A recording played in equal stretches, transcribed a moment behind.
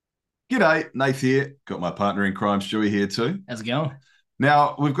G'day, Nath here. Got my partner in crime, Stewie, here too. How's it going?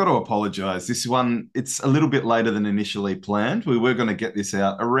 Now, we've got to apologise. This one, it's a little bit later than initially planned. We were going to get this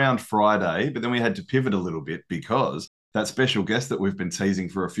out around Friday, but then we had to pivot a little bit because that special guest that we've been teasing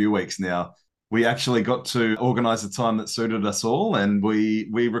for a few weeks now, we actually got to organise a time that suited us all, and we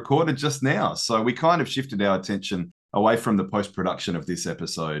recorded just now. So we kind of shifted our attention away from the post-production of this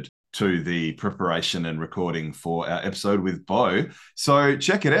episode to the preparation and recording for our episode with Bo. So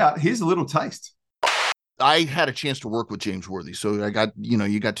check it out. Here's a little taste. I had a chance to work with James Worthy. So you got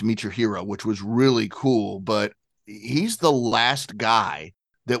to meet your hero, which was really cool. But he's the last guy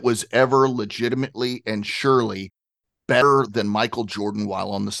that was ever legitimately and surely better than Michael Jordan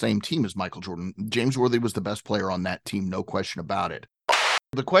while on the same team as Michael Jordan. James Worthy was the best player on that team, no question about it.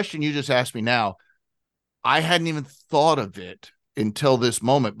 The question you just asked me now, I hadn't even thought of it until this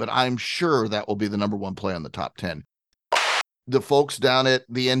moment, but I'm sure that will be the number one play on the top 10. The folks down at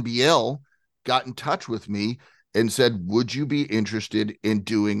the NBL got in touch with me and said, would you be interested in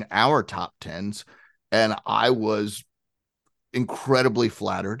doing our top 10s? And I was incredibly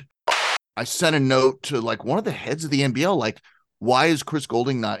flattered. I sent a note to one of the heads of the NBL, why is Chris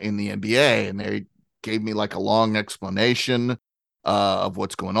Golding not in the NBA? And they gave me a long explanation of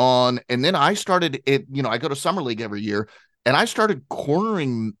what's going on. And then I started it, I go to Summer League every year, and I started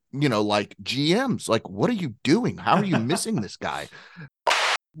cornering, GMs, what are you doing? How are you missing this guy?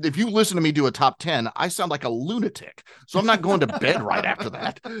 If you listen to me do a top 10, I sound like a lunatic. So I'm not going to bed right after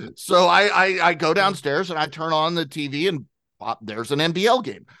that. So I go downstairs and I turn on the TV and there's an NBL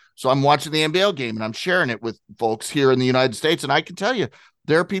game. So I'm watching the NBL game and I'm sharing it with folks here in the United States. And I can tell you,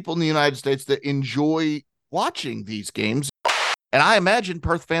 there are people in the United States that enjoy watching these games. And I imagine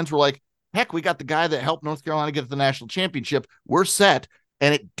Perth fans were like, heck, we got the guy that helped North Carolina get to the national championship. We're set.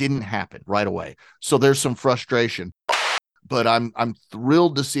 And it didn't happen right away. So there's some frustration. But I'm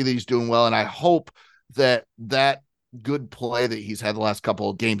thrilled to see that he's doing well. And I hope that good play that he's had the last couple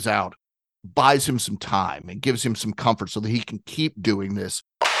of games out buys him some time and gives him some comfort so that he can keep doing this.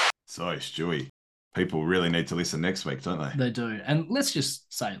 So, Stewie, people really need to listen next week, don't they? They do. And let's just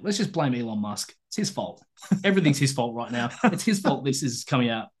blame Elon Musk. It's his fault. Everything's his fault right now. It's his fault this is coming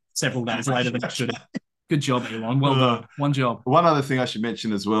out several days later than it should have. Good job, Elon. Well done. One job. One other thing I should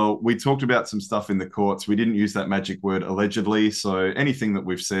mention as well, we talked about some stuff in the courts. We didn't use that magic word allegedly. So anything that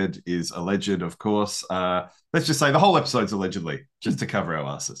we've said is alleged, of course. Let's just say the whole episode's allegedly, just to cover our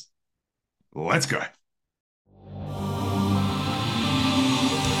asses. Let's go.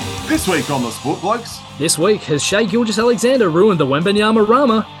 This week on the Sport Blokes. This week, has Shea Gilgeous-Alexander ruined the Wembanyama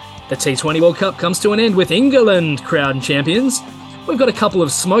Rama? The T20 World Cup comes to an end with England crowned champions. We've got a couple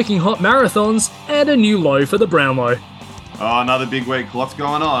of smoking hot marathons and a new low for the Brownlow. Oh, another big week. Lots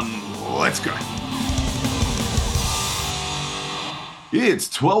going on. Let's go. Yeah, it's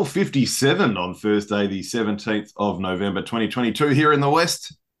 12:57 on Thursday, the 17th of November, 2022 here in the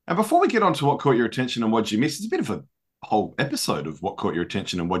West. And before we get on to what caught your attention and what you missed, it's a bit of a whole episode of what caught your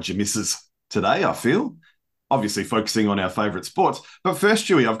attention and what you misses today, I feel. Obviously focusing on our favourite sports. But first,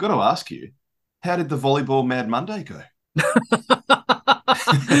 Stewie, I've got to ask you, how did the volleyball Mad Monday go?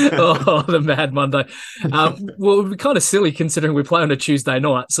 Oh, the Mad Monday. Well, it would be kind of silly considering we play on a Tuesday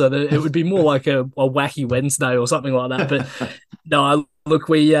night, so that it would be more like a wacky Wednesday or something like that. But no, look,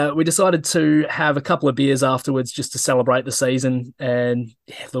 we decided to have a couple of beers afterwards just to celebrate the season, and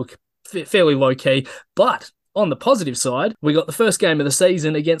look, fairly low key. But on the positive side, we got the first game of the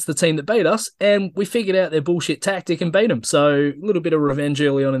season against the team that beat us, and we figured out their bullshit tactic and beat them. So a little bit of revenge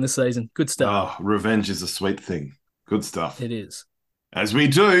early on in the season. Good stuff. Oh, revenge is a sweet thing. Good stuff. It is. As we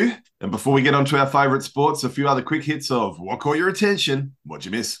do, and before we get on to our favourite sports, a few other quick hits of what caught your attention, what'd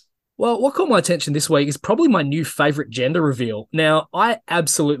you miss? Well, what caught my attention this week is probably my new favourite gender reveal. Now, I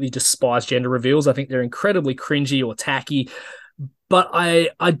absolutely despise gender reveals. I think they're incredibly cringy or tacky. But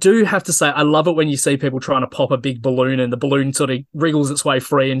I do have to say, I love it when you see people trying to pop a big balloon and the balloon sort of wriggles its way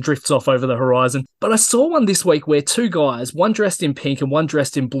free and drifts off over the horizon. But I saw one this week where two guys, one dressed in pink and one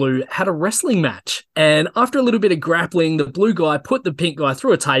dressed in blue, had a wrestling match. And after a little bit of grappling, the blue guy put the pink guy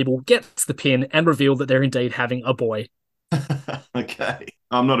through a table, gets the pin, and revealed that they're indeed having a boy. Okay.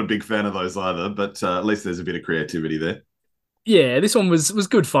 I'm not a big fan of those either, but at least there's a bit of creativity there. Yeah, this one was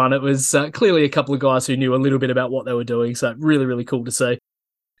good fun. It was clearly a couple of guys who knew a little bit about what they were doing, so really, really cool to see.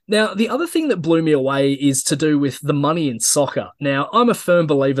 Now, the other thing that blew me away is to do with the money in soccer. Now, I'm a firm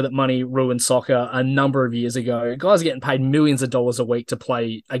believer that money ruined soccer a number of years ago. Guys are getting paid millions of dollars a week to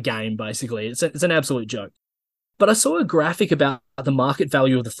play a game, basically. It's an absolute joke. But I saw a graphic about the market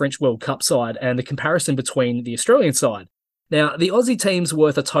value of the French World Cup side and the comparison between the Australian side. Now, the Aussie team's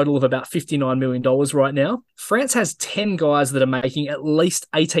worth a total of about $59 million right now. France has 10 guys that are making at least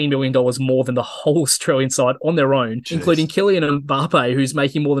 $18 million more than the whole Australian side on their own, Jeez. including Kylian Mbappe, who's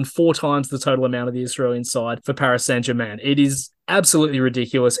making more than 4 times the total amount of the Australian side for Paris Saint-Germain. It is absolutely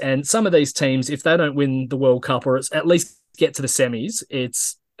ridiculous. And some of these teams, if they don't win the World Cup or at least get to the semis,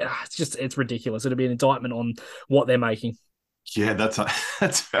 it's ridiculous. It'll be an indictment on what they're making. Yeah, that's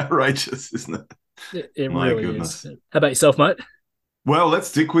outrageous, isn't it? It My really goodness. is. How about yourself, mate? Well, let's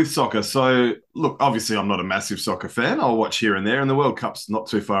stick with soccer. So, look, obviously, I'm not a massive soccer fan. I'll watch here and there, and the World Cup's not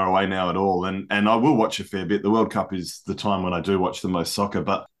too far away now at all. And I will watch a fair bit. The World Cup is the time when I do watch the most soccer,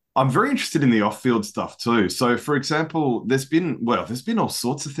 but I'm very interested in the off-field stuff too. So, for example, there's been all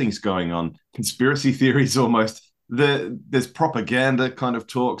sorts of things going on, conspiracy theories almost. There's propaganda kind of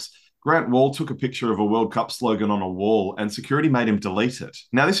talks. Grant Wall took a picture of a World Cup slogan on a wall and security made him delete it.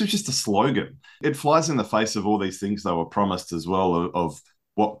 Now, this was just a slogan. It flies in the face of all these things they were promised as well of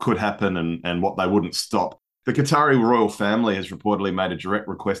what could happen and what they wouldn't stop. The Qatari royal family has reportedly made a direct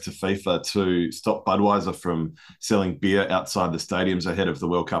request to FIFA to stop Budweiser from selling beer outside the stadiums ahead of the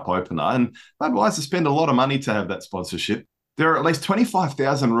World Cup opener. And Budweiser spend a lot of money to have that sponsorship. There are at least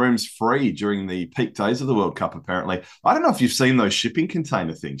 25,000 rooms free during the peak days of the World Cup, apparently. I don't know if you've seen those shipping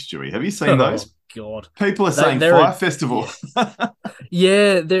container things, Dewey. Have you seen those? God. People are saying Fire Festival.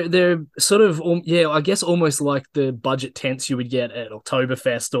 Yeah, they're sort of, I guess almost like the budget tents you would get at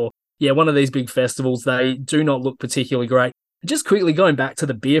Oktoberfest or, one of these big festivals. They do not look particularly great. Just quickly going back to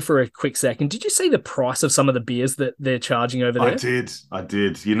the beer for a quick second, did you see the price of some of the beers that they're charging over there? I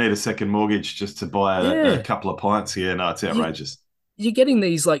did. You need a second mortgage just to buy a couple of pints here. No, it's outrageous. You're getting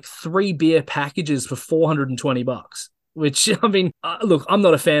these like 3 beer packages for $420, which, I mean, look, I'm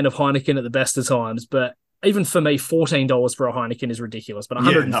not a fan of Heineken at the best of times, but even for me, $14 for a Heineken is ridiculous. But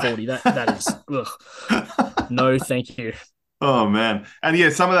 $140, that is, ugh. No, thank you. Oh, man.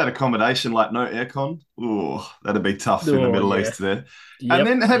 And some of that accommodation, like no aircon, that'd be tough in the Middle East there. Yep, and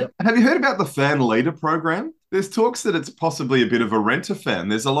then have you heard about the fan leader program? There's talks that it's possibly a bit of a rent-a-fan.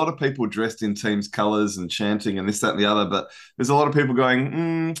 There's a lot of people dressed in teams' colours and chanting and this, that, and the other, but there's a lot of people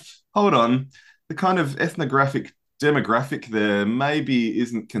going, hold on, the kind of demographic there maybe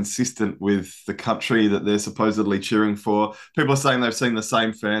isn't consistent with the country that they're supposedly cheering for. People are saying they've seen the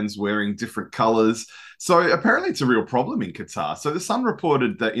same fans wearing different colours. So apparently it's a real problem in Qatar. So The Sun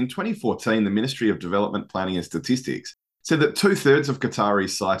reported that in 2014, the Ministry of Development, Planning and Statistics said that 2/3 of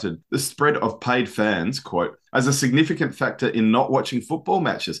Qataris cited the spread of paid fans, quote, as a significant factor in not watching football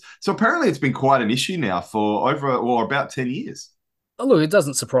matches. So apparently it's been quite an issue now for about 10 years. Oh, look, it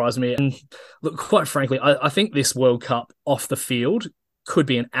doesn't surprise me. And look, quite frankly, I think this World Cup off the field could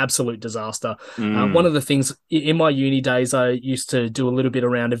be an absolute disaster. One of the things in my uni days, I used to do a little bit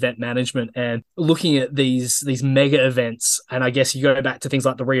around event management and looking at these mega events. And I guess you go back to things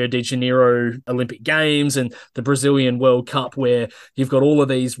like the Rio de Janeiro Olympic Games and the Brazilian World Cup, where you've got all of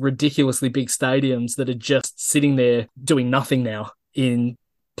these ridiculously big stadiums that are just sitting there doing nothing now in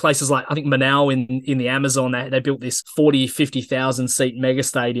places like, I think, Manaus in the Amazon. They built this 40, 50,000 seat mega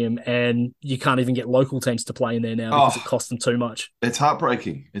stadium, and you can't even get local teams to play in there now because it costs them too much. It's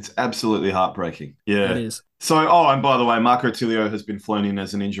heartbreaking. It's absolutely heartbreaking. Yeah. It is. So, and by the way, Marco Tilio has been flown in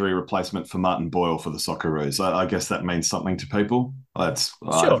as an injury replacement for Martin Boyle for the Socceroos. I guess that means something to people.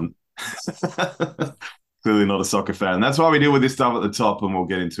 Sure. Clearly not a soccer fan. And that's why we deal with this stuff at the top, and we'll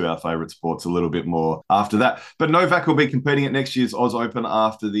get into our favourite sports a little bit more after that. But Novak will be competing at next year's Oz Open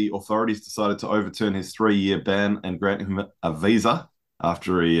after the authorities decided to overturn his 3-year ban and grant him a visa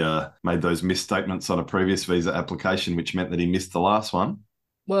after he made those misstatements on a previous visa application, which meant that he missed the last one.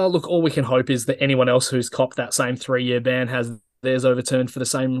 Well, look, all we can hope is that anyone else who's copped that same 3-year ban has theirs overturned for the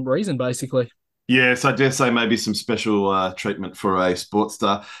same reason, basically. Yes, I dare say maybe some special treatment for a sports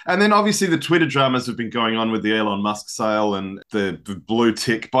star. And then obviously the Twitter dramas have been going on with the Elon Musk sale and the blue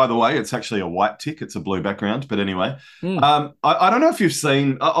tick. By the way, it's actually a white tick. It's a blue background. But anyway, I don't know if you've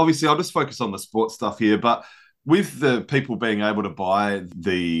seen, obviously I'll just focus on the sports stuff here, but with the people being able to buy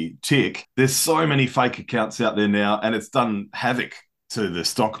the tick, there's so many fake accounts out there now, and it's done havoc to the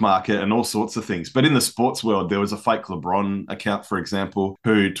stock market and all sorts of things. But in the sports world, there was a fake LeBron account, for example,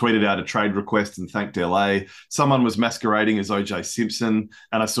 who tweeted out a trade request and thanked LA. Someone was masquerading as OJ Simpson.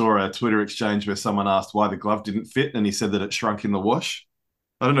 And I saw a Twitter exchange where someone asked why the glove didn't fit, and he said that it shrunk in the wash.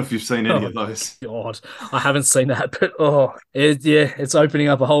 I don't know if you've seen any of those. God, I haven't seen that, but it's opening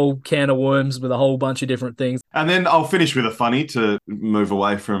up a whole can of worms with a whole bunch of different things. And then I'll finish with a funny to move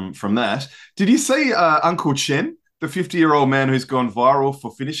away from that. Did you see Uncle Chen, the 50-year-old man who's gone viral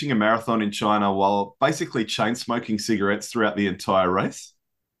for finishing a marathon in China while basically chain smoking cigarettes throughout the entire race?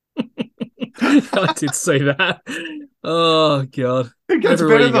 I did see that. Oh, God. It gets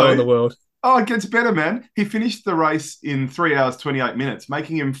Everywhere better, you go in the though. world. Oh, it gets better, man. He finished the race in 3 hours, 28 minutes,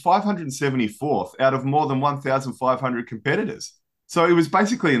 making him 574th out of more than 1,500 competitors. So it was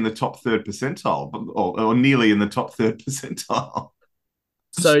basically in the top third percentile, or nearly in the top third percentile.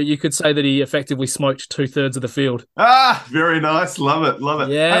 So you could say that he effectively smoked 2/3 of the field. Ah, very nice. Love it. Love it.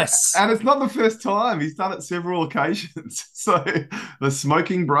 Yes. And it's not the first time. He's done it several occasions. So the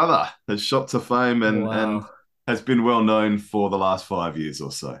smoking brother has shot to fame and Wow. has been well known for the last 5 years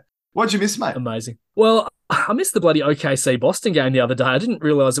or so. What'd you miss, mate? Amazing. Well, I missed the bloody OKC Boston game the other day. I didn't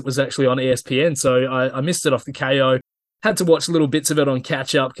realize it was actually on ESPN, so I missed it off the KO. Had to watch little bits of it on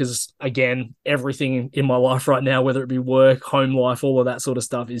catch up because, again, everything in my life right now, whether it be work, home life, all of that sort of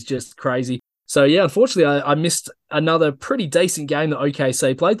stuff is just crazy. So, yeah, unfortunately, I missed another pretty decent game that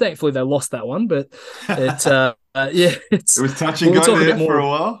OKC played. Thankfully, they lost that one, but It was touch and go there for a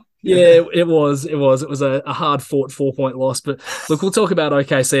while. Yeah, it was. It was a hard fought 4-point loss. But look, we'll talk about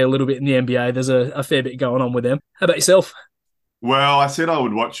OKC a little bit in the NBA. There's a fair bit going on with them. How about yourself? Well, I said I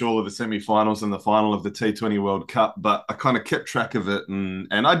would watch all of the semi-finals and the final of the T20 World Cup, but I kind of kept track of it. And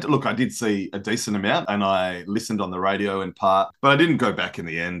I did see a decent amount and I listened on the radio in part, but I didn't go back in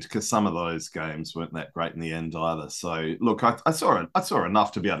the end because some of those games weren't that great in the end either. So look, I saw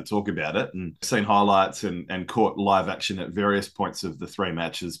enough to be able to talk about it and seen highlights and caught live action at various points of the 3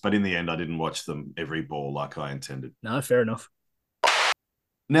 matches. But in the end, I didn't watch them every ball like I intended. No, fair enough.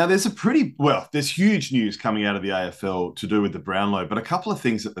 Now, there's huge news coming out of the AFL to do with the Brownlow, but a couple of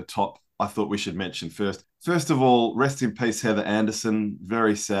things at the top I thought we should mention first. First of all, rest in peace, Heather Anderson.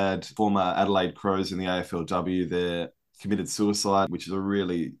 Very sad. Former Adelaide Crows in the AFLW there committed suicide, which is a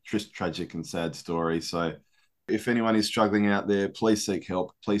really tragic and sad story. So if anyone is struggling out there, please seek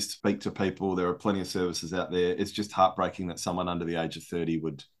help. Please speak to people. There are plenty of services out there. It's just heartbreaking that someone under the age of 30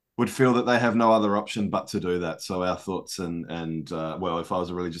 would feel that they have no other option but to do that. So our thoughts well, if I was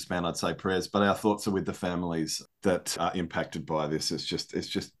a religious man, I'd say prayers, but our thoughts are with the families that are impacted by this. It's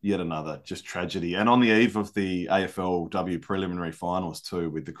just yet another just tragedy. And on the eve of the AFLW preliminary finals too,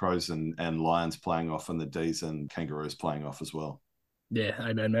 with the Crows and Lions playing off and the D's and Kangaroos playing off as well. Yeah,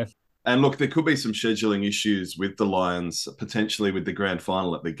 amen, man. And look, there could be some scheduling issues with the Lions, potentially with the grand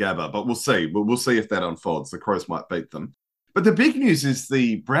final at the Gabba, but we'll see. We'll see if that unfolds. The Crows might beat them. But the big news is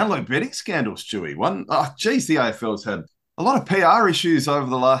the Brownlow betting scandal, Stewie. The AFL's had a lot of PR issues over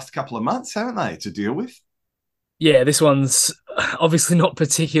the last couple of months, haven't they, to deal with? Yeah, this one's obviously not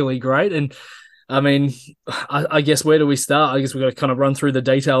particularly great. And I mean, I guess where do we start? I guess we've got to kind of run through the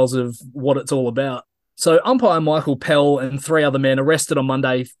details of what it's all about. So umpire Michael Pell and 3 other men arrested on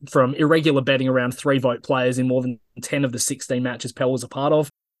Monday from irregular betting around 3 vote players in more than 10 of the 16 matches Pell was a part of.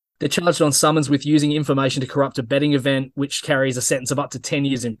 They're charged on summons with using information to corrupt a betting event, which carries a sentence of up to 10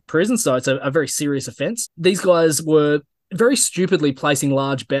 years in prison. So it's a very serious offence. These guys were very stupidly placing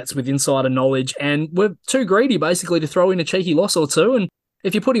large bets with insider knowledge and were too greedy basically to throw in a cheeky loss or two. And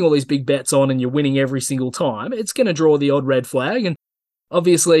if you're putting all these big bets on and you're winning every single time, it's going to draw the odd red flag. And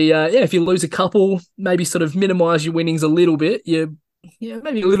obviously, if you lose a couple, maybe sort of minimise your winnings a little bit, you're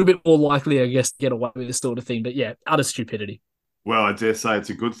maybe a little bit more likely, I guess, to get away with this sort of thing. But yeah, utter stupidity. Well, I dare say it's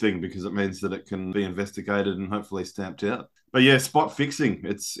a good thing because it means that it can be investigated and hopefully stamped out. But yeah, spot fixing,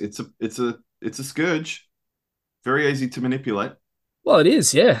 it's a scourge. Very easy to manipulate. Well, it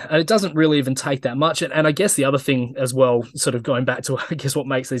is, yeah. And it doesn't really even take that much. And I guess the other thing as well, sort of going back to, I guess, what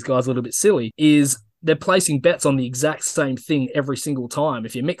makes these guys a little bit silly is they're placing bets on the exact same thing every single time.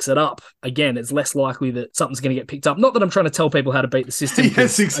 If you mix it up, again, it's less likely that something's going to get picked up. Not that I'm trying to tell people how to beat the system.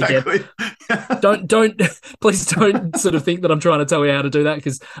 Yes, exactly. Again, please don't sort of think that I'm trying to tell you how to do that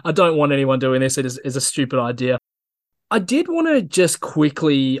because I don't want anyone doing this. It is a stupid idea. I did want to just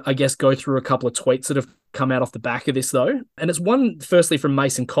quickly, I guess, go through a couple of tweets that have come out off the back of this, though. And it's one, firstly, from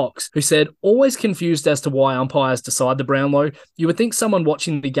Mason Cox, who said, always confused as to why umpires decide the Brownlow. You would think someone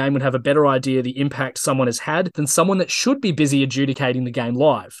watching the game would have a better idea the impact someone has had than someone that should be busy adjudicating the game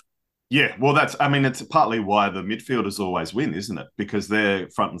live. Yeah, well, it's partly why the midfielders always win, isn't it? Because they're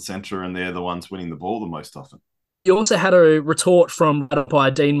front and centre and they're the ones winning the ball the most often. You also had a retort from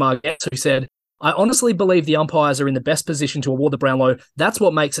umpire Dean Margetts, who said, I honestly believe the umpires are in the best position to award the Brownlow. That's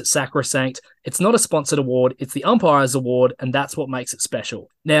what makes it sacrosanct. It's not a sponsored award. It's the umpires award, and that's what makes it special.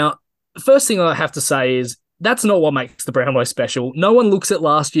 Now, the first thing I have to say is that's not what makes the Brownlow special. No one looks at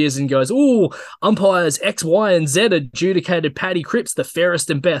last year's and goes, oh, umpires X, Y, and Z adjudicated Paddy Cripps the fairest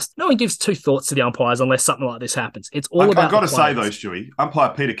and best. No one gives 2 thoughts to the umpires unless something like this happens. It's all about I've got to say, though, Stewie,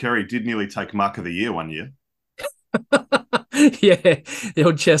 umpire Peter Carey did nearly take Mark of the Year one year. Yeah, the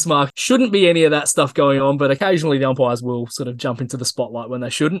old chess mark. Shouldn't be any of that stuff going on, but occasionally the umpires will sort of jump into the spotlight when they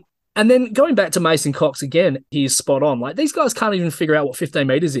shouldn't. And then going back to Mason Cox again, he's spot on. Like, these guys can't even figure out what 15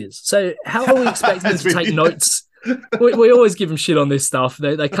 meters is. So how are we expecting them to take notes? We always give them shit on this stuff.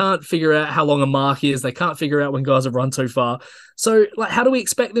 They can't figure out how long a mark is. They can't figure out when guys have run too far. So, like, how do we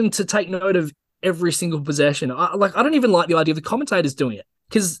expect them to take note of every single possession? I don't even like the idea of the commentators doing it,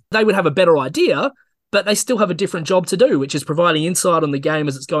 because they would have a better idea, but they still have a different job to do, which is providing insight on the game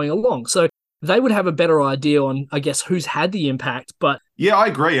as it's going along. So they would have a better idea on, I guess, who's had the impact. But yeah, I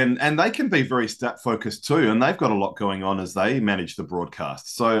agree. And they can be very stat focused too. And they've got a lot going on as they manage the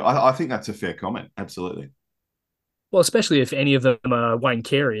broadcast. So I think that's a fair comment. Absolutely. Well, especially if any of them are Wayne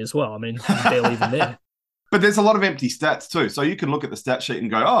Carey as well. I mean, he's barely even there. But there's a lot of empty stats too. So you can look at the stat sheet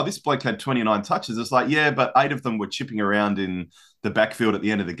and go, oh, this bloke had 29 touches. It's like, yeah, but 8 of them were chipping around in the backfield at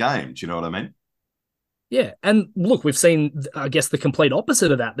the end of the game. Do you know what I mean? Yeah, and look, we've seen, I guess, the complete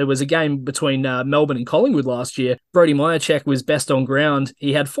opposite of that. There was a game between Melbourne and Collingwood last year. Brodie Myercheck was best on ground.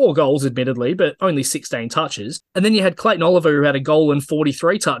 He had 4 goals, admittedly, but only 16 touches. And then you had Clayton Oliver, who had a goal and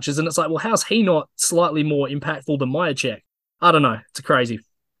 43 touches. And it's like, well, how's he not slightly more impactful than Myercheck? I don't know. It's crazy.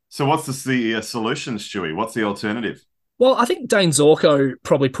 So what's the solution, Stewie? What's the alternative? Well, I think Dane Zorko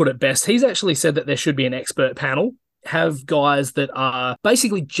probably put it best. He's actually said that there should be an expert panel. Have guys that are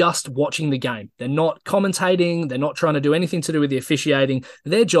basically just watching the game. They're not commentating. They're not trying to do anything to do with the officiating.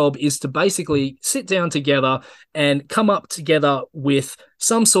 Their job is to basically sit down together and come up together with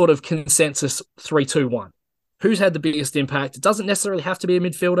some sort of consensus 3-2-1. Who's had the biggest impact? It doesn't necessarily have to be a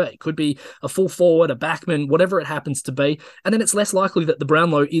midfielder. It could be a full forward, a backman, whatever it happens to be. And then it's less likely that the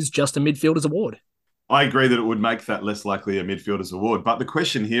Brownlow is just a midfielder's award. I agree that it would make that less likely a midfielder's award. But the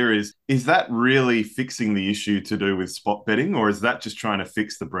question here is that really fixing the issue to do with spot betting, or is that just trying to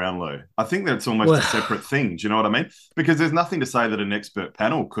fix the Brownlow? I think that's almost a separate thing. Do you know what I mean? Because there's nothing to say that an expert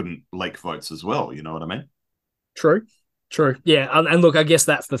panel couldn't leak votes as well. You know what I mean? True. Yeah, and look, I guess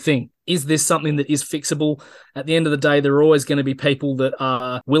that's the thing. Is this something that is fixable? At the end of the day, there are always going to be people that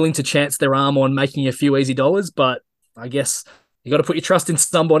are willing to chance their arm on making a few easy dollars, but I guess you got to put your trust in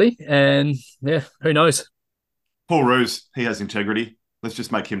somebody, and yeah, who knows? Paul Roos, he has integrity. Let's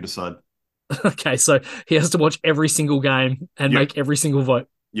just make him decide. Okay, so he has to watch every single game and make every single vote.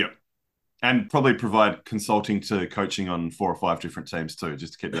 Yep. And probably provide consulting to coaching on 4 or 5 different teams too,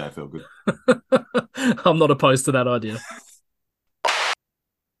 just to keep the AFL good. I'm not opposed to that idea.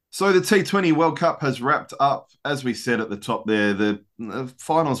 So the T20 World Cup has wrapped up. As we said at the top there, the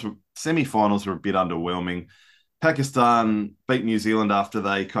semi-finals were a bit underwhelming. Pakistan beat New Zealand after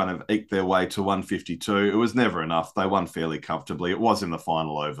they kind of eked their way to 152. It was never enough. They won fairly comfortably. It was in the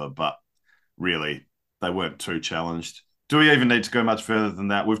final over, but really, they weren't too challenged. Do we even need to go much further than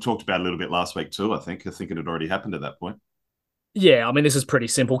that? We've talked about it a little bit last week too, I think. I think it had already happened at that point. Yeah, I mean, this is pretty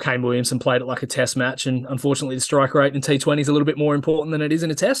simple. Kane Williamson played it like a test match, and unfortunately, the strike rate in T20 is a little bit more important than it is in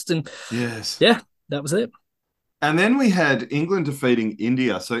a test. And yes, yeah, that was it. And then we had England defeating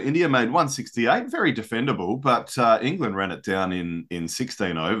India. So India made 168, very defendable, but England ran it down in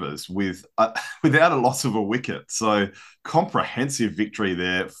 16 overs without a loss of a wicket. So comprehensive victory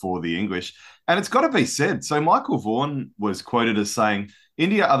there for the English. And it's got to be said. So Michael Vaughan was quoted as saying,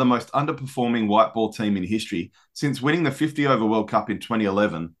 India are the most underperforming white ball team in history. Since winning the 50-over World Cup in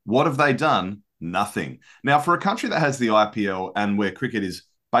 2011, what have they done? Nothing. Now, for a country that has the IPL and where cricket is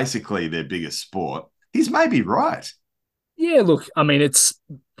basically their biggest sport, he's maybe right. Yeah, look, I mean, it's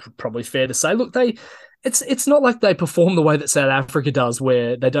probably fair to say, look, it's not like they perform the way that South Africa does,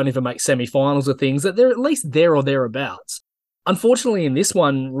 where they don't even make semi-finals or things, that they're at least there or thereabouts. Unfortunately, in this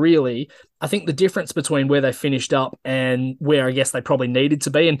one, really, I think the difference between where they finished up and where I guess they probably needed to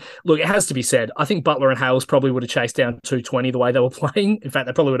be, and look, it has to be said, I think Butler and Hales probably would have chased down 220 the way they were playing. In fact,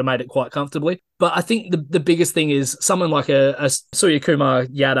 they probably would have made it quite comfortably. But I think the biggest thing is someone like a Surya Kumar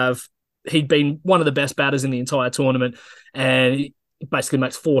Yadav. He'd been one of the best batters in the entire tournament, and he basically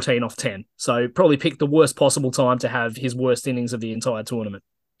makes 14 off 10. So probably picked the worst possible time to have his worst innings of the entire tournament.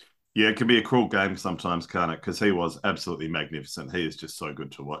 Yeah, it can be a cruel game sometimes, can't it? Because he was absolutely magnificent. He is just so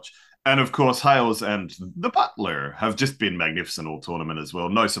good to watch. And of course, Hales and the Butler have just been magnificent all tournament as well.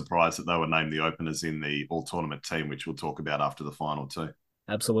 No surprise that they were named the openers in the all tournament team, which we'll talk about after the final too.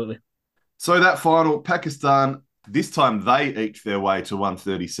 Absolutely. So that final, Pakistan, this time they eked their way to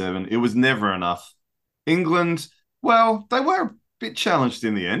 137. It was never enough. England, well, they were a bit challenged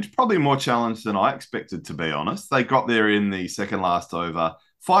in the end, probably more challenged than I expected, to be honest. They got there in the second last over,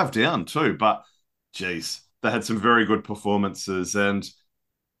 5 down too, but geez, they had some very good performances and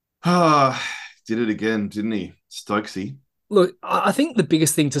did it again, didn't he? Stokesy. Look, I think the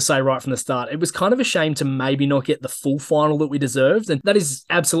biggest thing to say right from the start, it was kind of a shame to maybe not get the full final that we deserved. And that is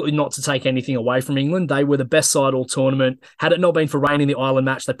absolutely not to take anything away from England. They were the best side all tournament. Had it not been for rain in the Ireland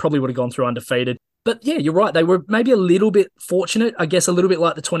match, they probably would have gone through undefeated. But yeah, you're right. They were maybe a little bit fortunate, I guess a little bit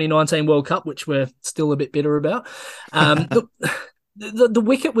like the 2019 World Cup, which we're still a bit bitter about. Look, the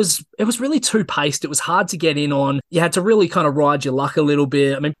wicket it was really too paced. It was hard to get in on. You had to really kind of ride your luck a little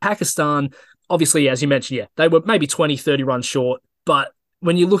bit. I mean, Pakistan, obviously, as you mentioned, yeah, they were maybe 20, 30 runs short. But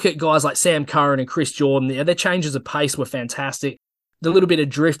when you look at guys like Sam Curran and Chris Jordan, their changes of pace were fantastic. The little bit of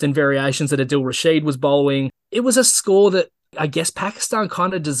drift and variations that Adil Rashid was bowling, it was a score that I guess Pakistan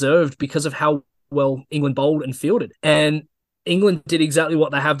kind of deserved because of how well England bowled and fielded. And England did exactly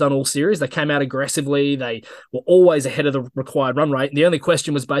what they have done all series. They came out aggressively. They were always ahead of the required run rate. And the only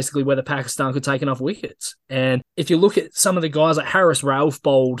question was basically whether Pakistan could take enough wickets. And if you look at some of the guys like Haris Rauf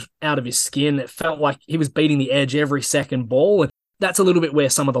bowled out of his skin, it felt like he was beating the edge every second ball. And that's a little bit where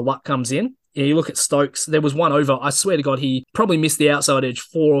some of the luck comes in. You look at Stokes, there was one over. I swear to God, he probably missed the outside edge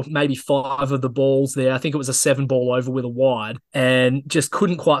 4, maybe 5 of the balls there. I think it was a 7-ball over with a wide and just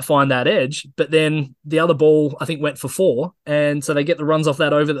couldn't quite find that edge. But then the other ball, I think, went for 4. And so they get the runs off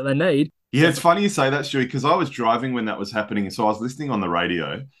that over that they need. Yeah, it's funny you say that, Stewie, because I was driving when that was happening. So I was listening on the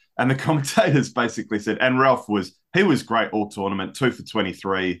radio and the commentators basically said, and Ralph was great all tournament, 2 for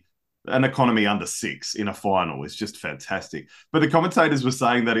 23. An economy under 6 in a final is just fantastic. But the commentators were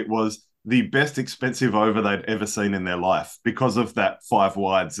saying that it was the best expensive over they'd ever seen in their life because of that 5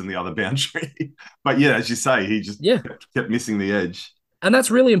 wides and the other boundary. But yeah, as you say, he just kept missing the edge. And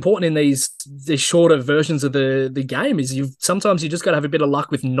that's really important in these shorter versions of the game is sometimes you just got to have a bit of luck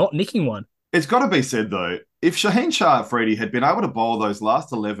with not nicking one. It's got to be said, though, if Shaheen Shah Afridi had been able to bowl those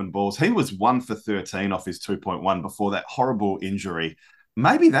last 11 balls, he was 1 for 13 off his 2.1 before that horrible injury.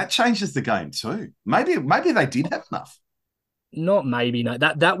 Maybe that changes the game too. Maybe they did have enough. Not maybe, no.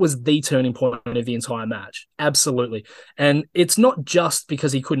 That was the turning point of the entire match. Absolutely. And it's not just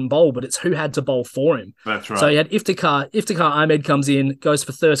because he couldn't bowl, but it's who had to bowl for him. That's right. So he had Iftikhar Ahmed comes in, goes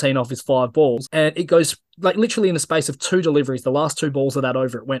for 13 off his 5 balls, and it goes like literally in the space of 2 deliveries, the last 2 balls of that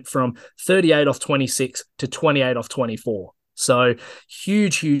over, it went from 38 off 26 to 28 off 24. So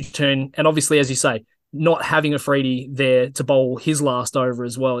huge turn. And obviously, as you say, not having Afridi there to bowl his last over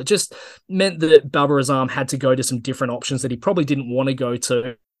as well. It just meant that Babar Azam had to go to some different options that he probably didn't want to go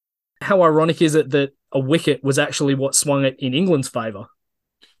to. How ironic is it that a wicket was actually what swung it in England's favour?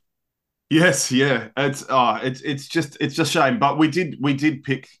 Yes, yeah. It's just shame. But we did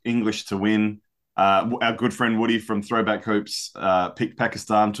pick English to win. Our good friend Woody from Throwback Hoops picked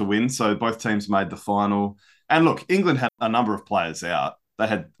Pakistan to win. So both teams made the final. And look, England had a number of players out. They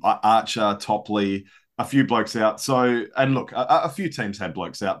had Archer, Topley, a few blokes out. So, and look, a few teams had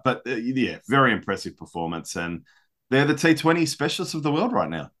blokes out, but yeah, very impressive performance. And they're the T20 specialists of the world right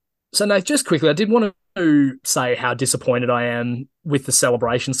now. So, Nate, just quickly, I did want to say how disappointed I am with the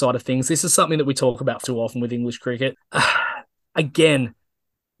celebration side of things. This is something that we talk about too often with English cricket. Again,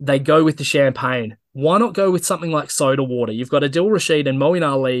 they go with the champagne. Why not go with something like soda water? You've got Adil Rashid and Moeen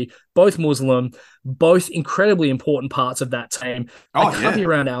Ali, both Muslim, both incredibly important parts of that team. They can't be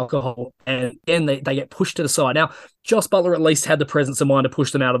around alcohol, and again, they get pushed to the side. Now, Jos Buttler at least had the presence of mind to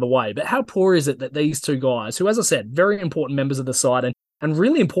push them out of the way, but how poor is it that these 2 guys, who, as I said, very important members of the side and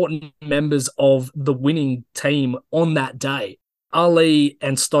really important members of the winning team on that day, Ali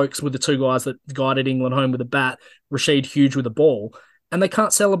and Stokes were the 2 guys that guided England home with a bat, Rashid huge with a ball, and they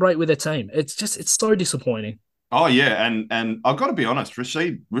can't celebrate with their team. It's so disappointing. Oh yeah, and I've got to be honest,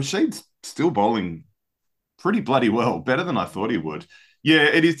 Rashid's still bowling pretty bloody well, better than I thought he would. Yeah,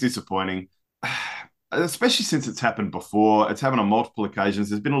 it is disappointing, especially since it's happened before. It's happened on multiple occasions.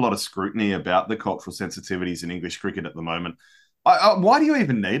 There's been a lot of scrutiny about the cultural sensitivities in English cricket at the moment. Why do you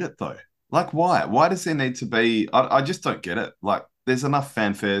even need it though? Like, why? Why does there need to be? I just don't get it. Like, there's enough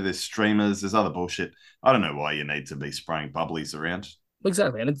fanfare. There's streamers. There's other bullshit. I don't know why you need to be spraying bubblies around.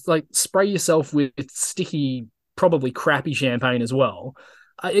 Exactly. And it's like spray yourself with sticky, probably crappy champagne as well.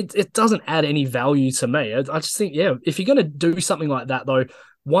 It doesn't add any value to me. I just think, yeah, if you're going to do something like that, though,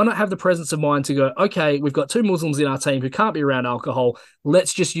 why not have the presence of mind to go, okay, we've got 2 Muslims in our team who can't be around alcohol.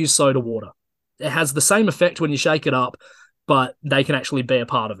 Let's just use soda water. It has the same effect when you shake it up, but they can actually be a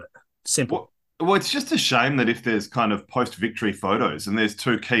part of it. Simple. Well, it's just a shame that if there's kind of post-victory photos and there's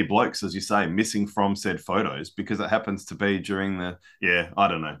 2 key blokes, as you say, missing from said photos because it happens to be during I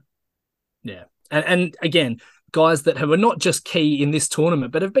don't know. Yeah. And again, guys that were not just key in this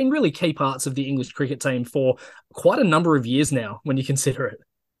tournament, but have been really key parts of the English cricket team for quite a number of years now when you consider it.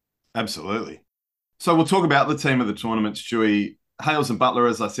 Absolutely. So we'll talk about the team of the tournament, Stewie. Hales and Buttler,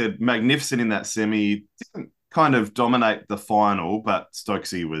 as I said, magnificent in that semi. kind of dominate the final, but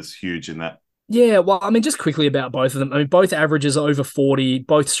Stokesy was huge in that. Yeah, well, I mean, just quickly about both of them. I mean, both averages over 40,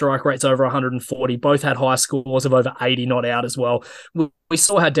 both strike rates over 140, both had high scores of over 80 not out as well. We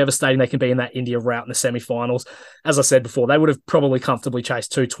saw how devastating they can be in that India route in the semi-finals. As I said before, they would have probably comfortably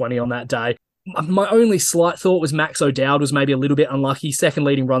chased 220 on that day. My only slight thought was Max O'Dowd was maybe a little bit unlucky, second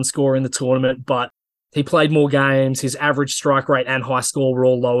leading run scorer in the tournament, but he played more games. His average strike rate and high score were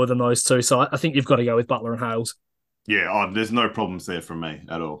all lower than those two. So I think you've got to go with Butler and Hales. Yeah, there's no problems there from me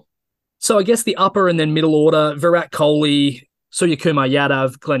at all. So I guess the upper and then middle order, Virat Kohli, Suryakumar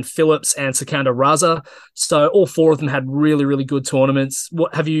Yadav, Glenn Phillips, and Sikandar Raza. So all four of them had really, really good tournaments.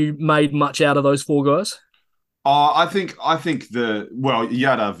 What have you made much out of those four guys? I think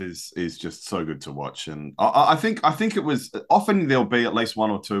Yadav is just so good to watch, and I think it was often there'll be at least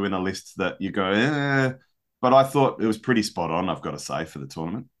one or two in a list that you go, but I thought it was pretty spot on. I've got to say for the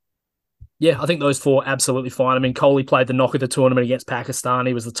tournament. Yeah, I think those four absolutely fine. I mean, Kohli played the knock of the tournament against Pakistan.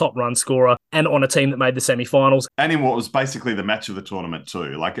 He was the top run scorer and on a team that made the semi-finals. And in what was basically the match of the tournament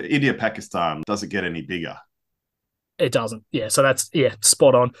too. Like India-Pakistan doesn't get any bigger. It doesn't. Yeah, so that's,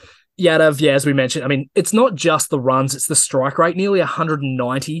 spot on. Yadav, as we mentioned, I mean, it's not just the runs, it's the strike rate, nearly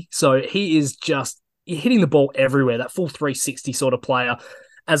 190. So he is just hitting the ball everywhere, that full 360 sort of player.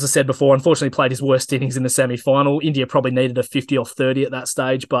 As I said before, unfortunately played his worst innings in the semi-final. India probably needed a 50 or 30 at that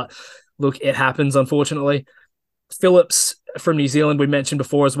stage, but look, it happens, unfortunately. Phillips from New Zealand, we mentioned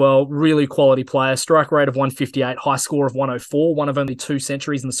before as well, really quality player, strike rate of 158, high score of 104, one of only 2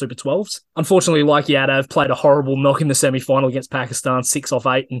 centuries in the Super 12s. Unfortunately, like Yadav, played a horrible knock in the semi-final against Pakistan, 6 off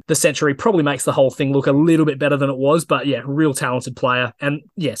 8, and the century probably makes the whole thing look a little bit better than it was, but yeah, real talented player. And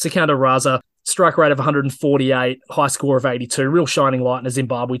yeah, Sikandar Raza, strike rate of 148, high score of 82, real shining light in a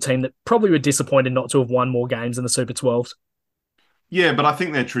Zimbabwe team that probably were disappointed not to have won more games in the Super 12s. Yeah, but I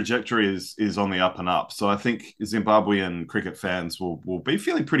think their trajectory is on the up and up. So I think Zimbabwean cricket fans will be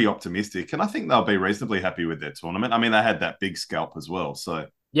feeling pretty optimistic, and I think they'll be reasonably happy with their tournament. I mean, they had that big scalp as well. So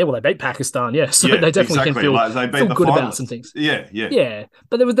yeah, well, they beat Pakistan, so they definitely can feel good about some things. Yeah.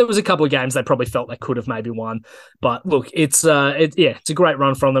 But there was a couple of games they probably felt they could have maybe won. But look, it's a great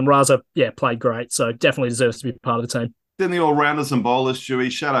run from them. Raza, played great, so definitely deserves to be part of the team. Then the all-rounders and bowlers, Stewie,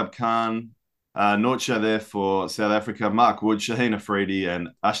 Shadab Khan, Nortje there for South Africa, Mark Wood, Shaheen Afridi, and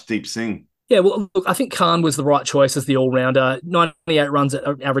Ashdeep Singh. Yeah, well, look, I think Khan was the right choice as the all-rounder. 98 runs at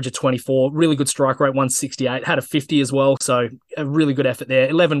an average of 24, really good strike rate, 168, had a 50 as well, so a really good effort there.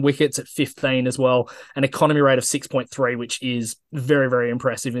 11 wickets at 15 as well, an economy rate of 6.3, which is very, very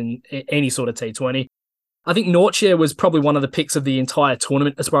impressive in any sort of T20. I think Nortje was probably one of the picks of the entire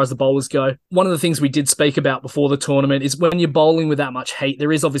tournament as far as the bowlers go. One of the things we did speak about before the tournament is when you're bowling with that much heat,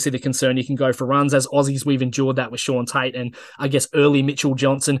 there is obviously the concern you can go for runs. As Aussies, we've endured that with Sean Tate and I guess early Mitchell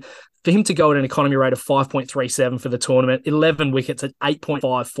Johnson. For him to go at an economy rate of 5.37 for the tournament, 11 wickets at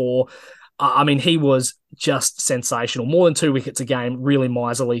 8.54, I mean, he was just sensational. More than 2 wickets a game, really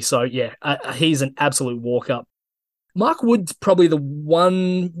miserly. So, he's an absolute walk-up. Mark Wood's probably the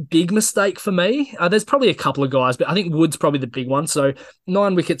one big mistake for me. There's probably a couple of guys, but I think Wood's probably the big one. So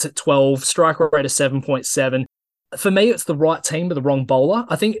 9 wickets at 12, strike rate of 7.7. For me, it's the right team but the wrong bowler.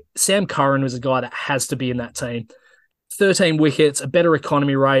 I think Sam Curran was a guy that has to be in that team. 13 wickets, a better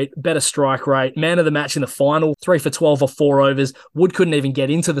economy rate, better strike rate, man of the match in the final, 3 for 12 or 4 overs. Wood couldn't even get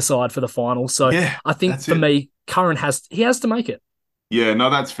into the side for the final. So I think for me, Curran has to make it. Yeah, no,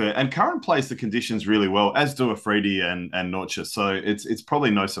 that's fair. And Curran plays the conditions really well, as do Afridi and Nortje. So it's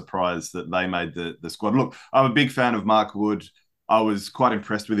probably no surprise that they made the squad. Look, I'm a big fan of Mark Wood. I was quite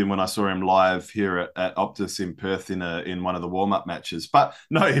impressed with him when I saw him live here at Optus in Perth in one of the warm-up matches. But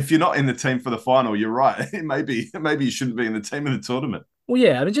no, if you're not in the team for the final, you're right. Maybe you shouldn't be in the team of the tournament. Well,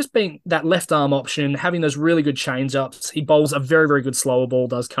 yeah, I mean, just being that left arm option, having those really good change-ups. He bowls a very, very good slower ball,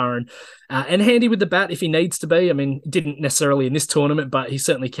 does Curran. And handy with the bat if he needs to be. I mean, didn't necessarily in this tournament, but he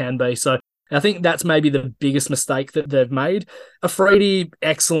certainly can be. So I think that's maybe the biggest mistake that they've made. Afridi,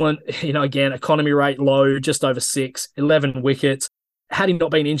 excellent. Again, economy rate low, just over 6, 11 wickets. Had he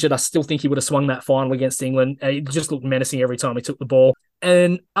not been injured, I still think he would have swung that final against England. He just looked menacing every time he took the ball.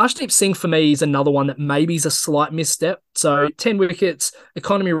 And Ashdeep Singh, for me, is another one that maybe is a slight misstep. So 10 wickets,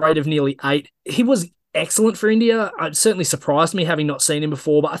 economy rate of nearly 8. He was excellent for India. It certainly surprised me having not seen him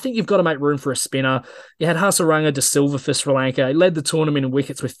before, but I think you've got to make room for a spinner. You had Hasaranga de Silva for Sri Lanka. He led the tournament in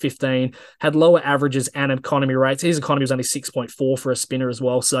wickets with 15, had lower averages and economy rates. His economy was only 6.4 for a spinner as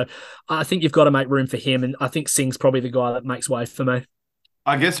well. So I think you've got to make room for him, and I think Singh's probably the guy that makes way for me.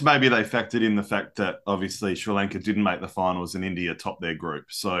 I guess maybe they factored in the fact that obviously Sri Lanka didn't make the finals and India topped their group.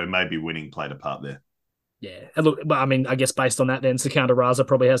 So maybe winning played a part there. Yeah. And look, I mean, I guess based on that, then Sikandar Raza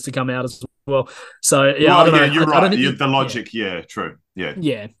probably has to come out as well. So yeah, well, I don't know. you're I don't right. think The logic, yeah, true. Yeah.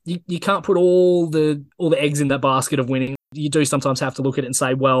 Yeah, you can't put all the eggs in that basket of winning. You do sometimes have to look at it and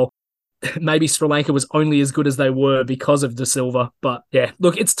say, well, maybe Sri Lanka was only as good as they were because of De Silva. But yeah,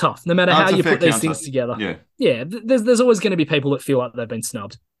 look, it's tough. No matter No, how it's a you fair put these counter. things together. Yeah. Yeah, there's always going to be people that feel like they've been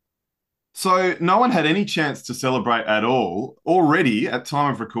snubbed. So no one had any chance to celebrate at all. Already, at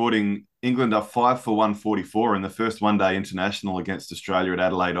time of recording, England are 5 for 144 in the first one-day international against Australia at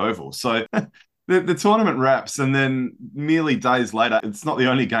Adelaide Oval. So the tournament wraps, and then merely days later, it's not the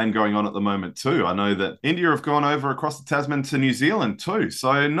only game going on at the moment too. I know that India have gone over across the Tasman to New Zealand too.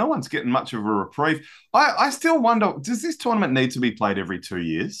 So no one's getting much of a reprieve. I still wonder, does this tournament need to be played every 2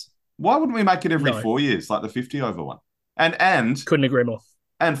 years? Why wouldn't we make it every No. 4 years, like the 50 over one? And Couldn't agree more.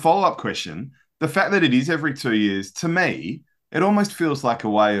 And follow-up question, the fact that it is every 2 years, to me, it almost feels like a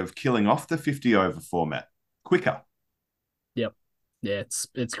way of killing off the 50 over format quicker. Yep. Yeah,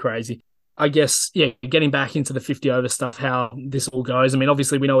 it's crazy. I guess, yeah, getting back into the 50 over stuff, how this all goes. I mean,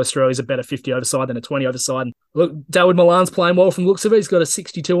 obviously we know Australia's a better 50 over side than a 20 over side. And look, David Milan's playing well from the looks of it. He's got a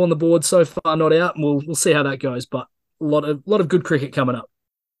 62 on the board so far, not out, and we'll see how that goes. But a lot of good cricket coming up.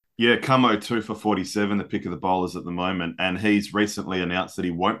 Yeah, Camo 2 for 47, the pick of the bowlers at the moment, and he's recently announced that he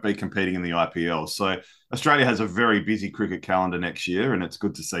won't be competing in the IPL. So Australia has a very busy cricket calendar next year, and it's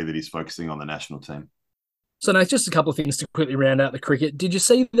good to see that he's focusing on the national team. So, no, just a couple of things to quickly round out the cricket. Did you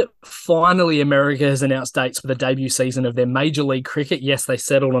see that finally America has announced dates for the debut season of their Major League Cricket? Yes, they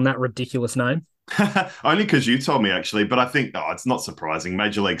settled on that ridiculous name. Only because you told me, actually, but I think it's not surprising.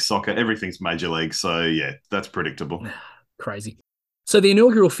 Major League Soccer, everything's Major League, so yeah, that's predictable. Crazy. So the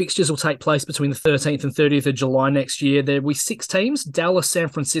inaugural fixtures will take place between the 13th and 30th of July next year. There will be 6 teams: Dallas, San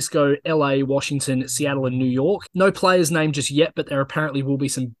Francisco, LA, Washington, Seattle, and New York. No players named just yet, but there apparently will be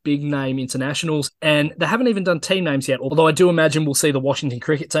some big name internationals. And they haven't even done team names yet, although I do imagine we'll see the Washington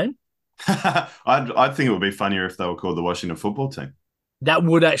cricket team. I'd think it would be funnier if they were called the Washington football team. That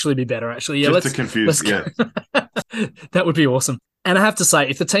would actually be better, actually. Yeah, Just to confuse, yeah. That would be awesome. And I have to say,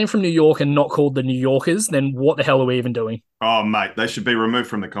 if the team from New York are not called the New Yorkers, then what the hell are we even doing? Oh, mate, they should be removed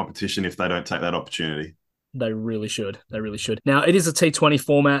from the competition if they don't take that opportunity. They really should. They really should. Now, it is a T20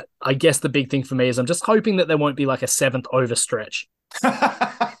 format. I guess the big thing for me is I'm just hoping that there won't be like a 7th overstretch.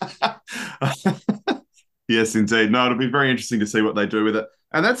 Yes, indeed. No, it'll be very interesting to see what they do with it.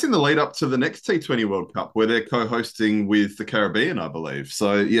 And that's in the lead up to the next T20 World Cup, where they're co-hosting with the Caribbean, I believe.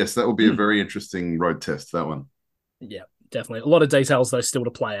 So, yes, that will be a very interesting road test, that one. Yeah, definitely. A lot of details, though, still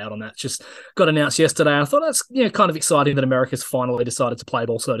to play out on that. Just got announced yesterday. I thought that's kind of exciting that America's finally decided to play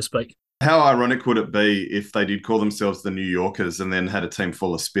ball, so to speak. How ironic would it be if they did call themselves the New Yorkers and then had a team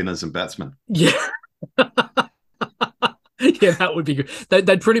full of spinners and batsmen? Yeah. Yeah, that would be good.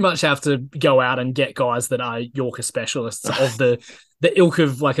 They'd pretty much have to go out and get guys that are Yorker specialists of the ilk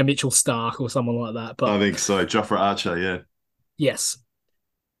of like a Mitchell Starc or someone like that. But I think so. Jofra Archer, yeah. Yes.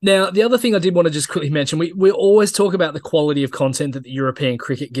 Now, the other thing I did want to just quickly mention, we always talk about the quality of content that the European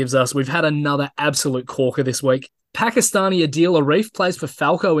cricket gives us. We've had another absolute corker this week. Pakistani Adil Arif plays for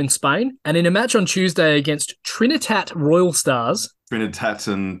Falco in Spain, and in a match on Tuesday against Trinidad Royal Stars. Trinidad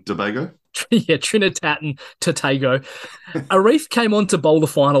and Tobago? Yeah, Trinidad and Tobago. Arif came on to bowl the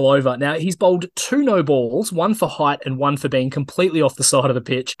final over. Now, he's bowled 2 no balls, 1 for height and 1 for being completely off the side of the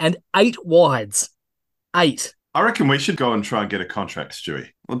pitch, and 8 wides. 8. I reckon we should go and try and get a contract, Stewie.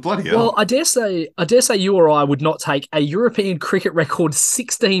 Well, bloody hell. Well, I dare say you or I would not take a European cricket record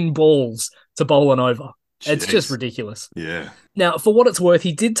 16 balls to bowl an over. Jeez. It's just ridiculous. Yeah. Now, for what it's worth,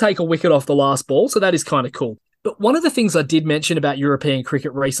 he did take a wicket off the last ball, so that is kind of cool. But one of the things I did mention about European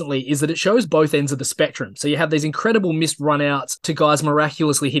cricket recently is that it shows both ends of the spectrum. So you have these incredible missed run-outs to guys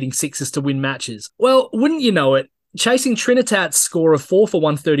miraculously hitting sixes to win matches. Well, wouldn't you know it, chasing Trinidad's score of 4 for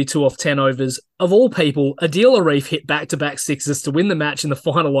 132 off 10 overs, of all people, Adil Arif hit back-to-back sixes to win the match in the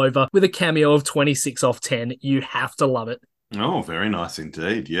final over with a cameo of 26 off 10. You have to love it. Oh, very nice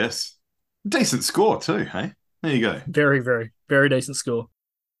indeed, yes. Decent score too, hey? There you go. Very, very, very decent score.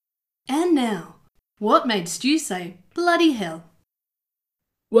 And now, what made Stu say, bloody hell?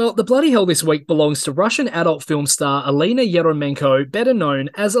 Well, the bloody hell this week belongs to Russian adult film star Alina Yeremenko, better known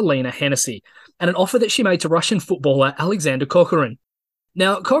as Alina Hennessy, and an offer that she made to Russian footballer Alexander Kokorin.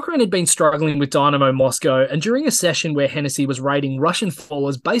 Now, Kokorin had been struggling with Dynamo Moscow, and during a session where Hennessy was rating Russian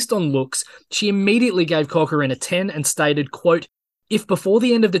footballers based on looks, she immediately gave Kokorin a 10 and stated, quote, "If before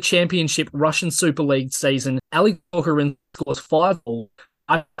the end of the championship Russian Super League season, Alex Kokorin scores 5 goals,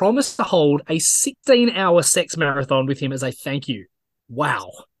 I promise to hold a 16-hour sex marathon with him as a thank you." Wow.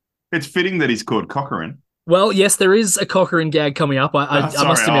 It's fitting that he's called Kokorin. Well, yes, there is a Kokorin gag coming up. I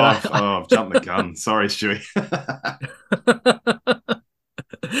must admit. I've jumped the gun. Sorry, Stewie.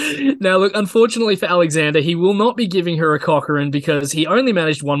 Now, look, unfortunately for Alexander, he will not be giving her a Cochrane because he only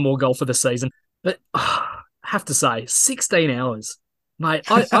managed one more goal for the season. But I have to say, 16 hours. Mate,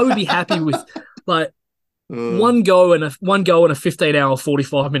 I would be happy with like one go and a 15-hour,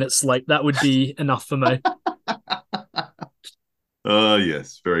 45-minute sleep. That would be enough for me. Oh,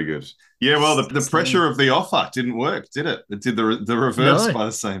 yes. Very good. Yeah, well, the pressure of the offer didn't work, did it? It did the reverse No. by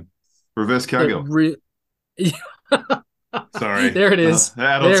the same. Reverse cowgirl. Sorry. There it is. The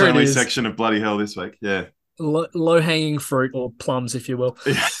adults There it only is. section of bloody hell this week. Yeah. Low-hanging fruit, or plums, if you will.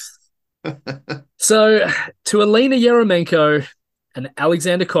 Yeah. So, to Alina Yeremenko and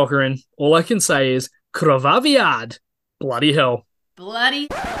Alexander Cochrane, all I can say is Krvaviad. Bloody hell. Bloody.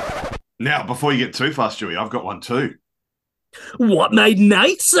 Now, before you get too fast, Stewie, I've got one too. What made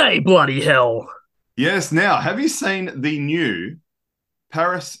Nate say bloody hell? Yes. Now, have you seen the new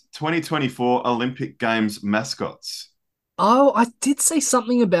Paris 2024 Olympic Games mascots? Oh, I did see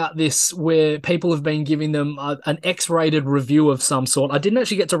something about this where people have been giving them an X-rated review of some sort. I didn't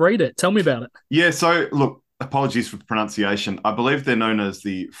actually get to read it. Tell me about it. Yeah, so look, apologies for the pronunciation. I believe they're known as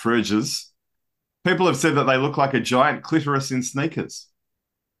the Fruges. People have said that they look like a giant clitoris in sneakers.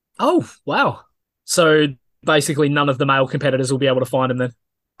 Oh, wow. So basically none of the male competitors will be able to find them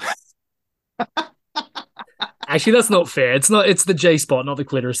then. Actually, that's not fair. It's the G spot, not the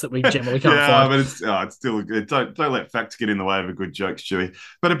clitoris that we generally can't find. But it's still good. Don't let facts get in the way of a good joke, Stewie.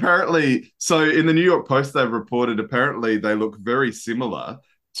 But apparently, so in the New York Post, they've reported apparently they look very similar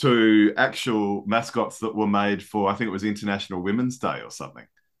to actual mascots that were made for, I think it was International Women's Day or something.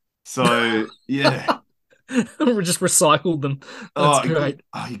 So yeah. We just recycled them. That's great.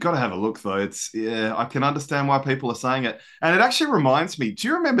 You got to have a look though. I can understand why people are saying it. And it actually reminds me, do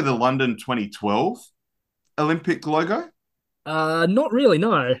you remember the London 2012 Olympic logo? Not really,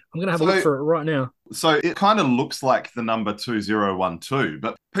 no. I'm going to have a look for it right now. So it kind of looks like the number 2012,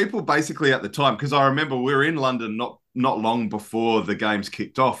 but people basically at the time, because I remember we were in London not long before the games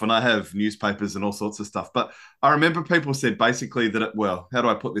kicked off, and I have newspapers and all sorts of stuff, but I remember people said basically that, how do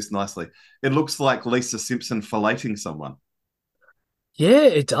I put this nicely? It looks like Lisa Simpson filleting someone. Yeah,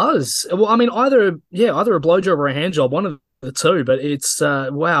 it does. Well, I mean, either a blowjob or a hand job, one of the two, but it's,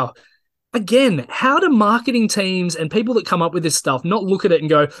 wow. Again, how do marketing teams and people that come up with this stuff not look at it and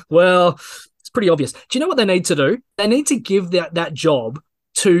go, well, it's pretty obvious. Do you know what they need to do? They need to give that job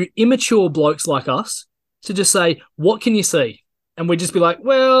to immature blokes like us to just say, what can you see? And we'd just be like,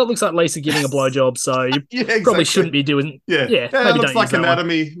 well, it looks like Lisa giving a blowjob, so you probably shouldn't be doing. Yeah, maybe it looks don't like use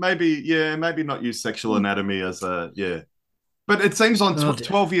anatomy. Maybe not use sexual anatomy as a. But it seems on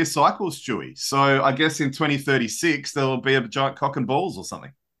 12-year cycles, Stewie. So I guess in 2036 there'll be a giant cock and balls or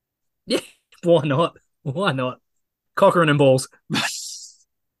something. Yeah, why not? Why not? Cochrane and balls.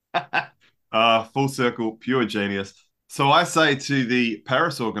 Full circle, pure genius. So I say to the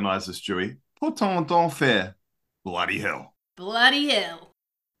Paris organisers, Stewie, pourtant d'enfer. Bloody hell. Bloody hell.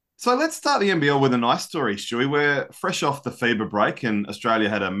 So let's start the NBL with a nice story, Stewie. We're fresh off the FIBA break, and Australia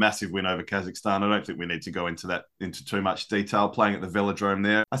had a massive win over Kazakhstan. I don't think we need to go into too much detail, playing at the Velodrome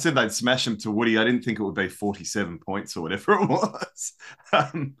there. I said they'd smash them to Woody. I didn't think it would be 47 points or whatever it was.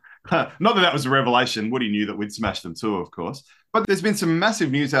 Not that was a revelation. Woody knew that we'd smash them too, of course. But there's been some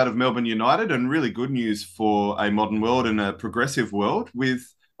massive news out of Melbourne United, and really good news for a modern world and a progressive world, with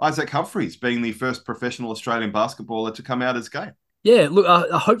Isaac Humphries being the first professional Australian basketballer to come out as gay. Yeah, look,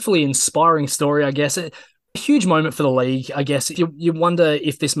 a hopefully inspiring story, I guess. A huge moment for the league, I guess. You wonder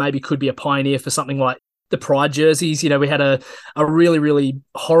if this maybe could be a pioneer for something like the Pride jerseys. You know, we had a really, really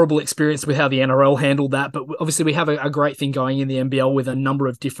horrible experience with how the NRL handled that, but obviously we have a great thing going in the NBL with a number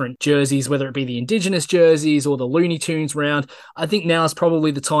of different jerseys, whether it be the Indigenous jerseys or the Looney Tunes round. I think now is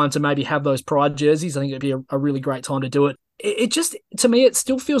probably the time to maybe have those Pride jerseys. I think it'd be a really great time to do it. It just, to me, it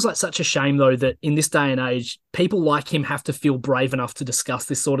still feels like such a shame, though, that in this day and age, people like him have to feel brave enough to discuss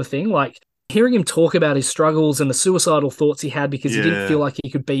this sort of thing. Like, hearing him talk about his struggles and the suicidal thoughts he had because he didn't feel like he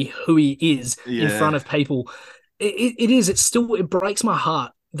could be who he is in front of people. It breaks my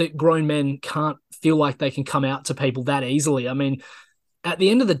heart that grown men can't feel like they can come out to people that easily. I mean, at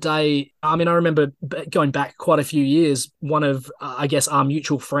the end of the day, I remember going back quite a few years, one of, I guess, our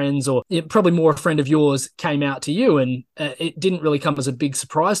mutual friends, or probably more a friend of yours, came out to you, and it didn't really come as a big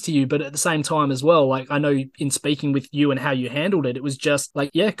surprise to you. But at the same time as well, like, I know in speaking with you and how you handled it, it was just like,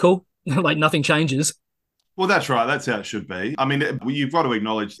 yeah, cool. Like, nothing changes. Well, that's right. That's how it should be. I mean, you've got to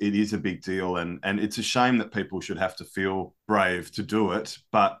acknowledge it is a big deal, and it's a shame that people should have to feel brave to do it.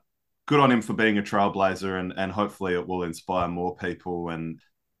 But good on him for being a trailblazer, and hopefully it will inspire more people. And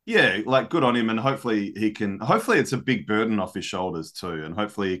yeah, like, good on him, and hopefully it's a big burden off his shoulders too, and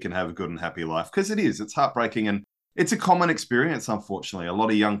hopefully he can have a good and happy life, because it's heartbreaking. And It's a common experience, unfortunately. A lot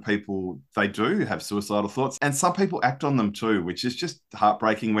of young people, they do have suicidal thoughts, and some people act on them too, which is just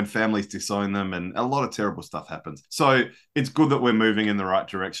heartbreaking when families disown them, and a lot of terrible stuff happens. So it's good that we're moving in the right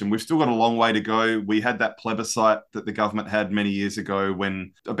direction. We've still got a long way to go. We had that plebiscite that the government had many years ago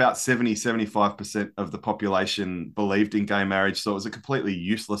when about 75% of the population believed in gay marriage. So it was a completely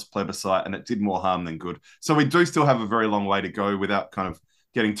useless plebiscite, and it did more harm than good. So we do still have a very long way to go without kind of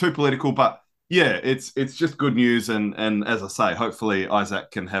getting too political, but yeah, it's just good news, and as I say, hopefully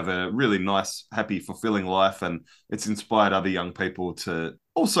Isaac can have a really nice, happy, fulfilling life, and it's inspired other young people to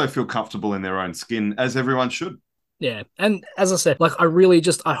also feel comfortable in their own skin, as everyone should. Yeah. And as I said, like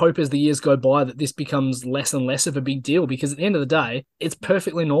I hope as the years go by that this becomes less and less of a big deal, because at the end of the day, it's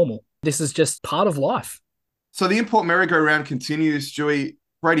perfectly normal. This is just part of life. So the import merry-go-round continues, Stewie.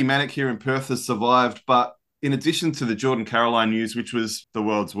 Brady Manick here in Perth has survived, but in addition to the Jordan Caroline news, which was the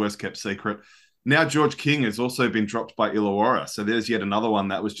world's worst kept secret, now George King has also been dropped by Illawarra. So there's yet another one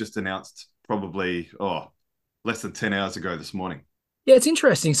that was just announced probably less than 10 hours ago this morning. Yeah, it's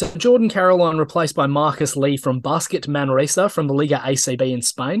interesting. So Jordan Caroline replaced by Marcus Lee from Basket Manresa from the Liga ACB in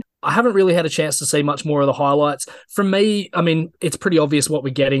Spain. I haven't really had a chance to see much more of the highlights. From me, I mean, it's pretty obvious what we're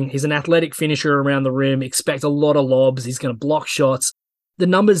getting. He's an athletic finisher around the rim. Expect a lot of lobs. He's going to block shots. The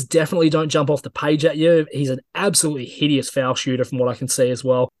numbers definitely don't jump off the page at you. He's an absolutely hideous foul shooter from what I can see as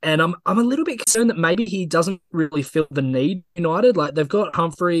well. And I'm a little bit concerned that maybe he doesn't really feel the need, United. Like, they've got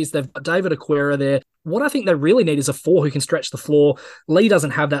Humphreys, they've got David Aquera there. What I think they really need is a four who can stretch the floor. Lee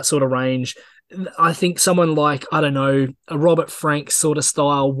doesn't have that sort of range. I think someone like, I don't know, a Robert Frank sort of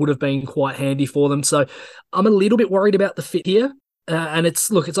style would have been quite handy for them. So I'm a little bit worried about the fit here. And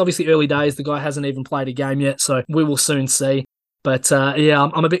it's obviously early days. The guy hasn't even played a game yet, so we will soon see. But yeah,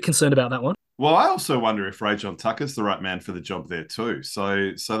 I'm a bit concerned about that one. Well, I also wonder if Ray John Tucker's the right man for the job there too.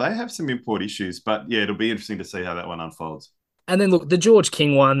 So they have some import issues, but yeah, it'll be interesting to see how that one unfolds. And then look, the George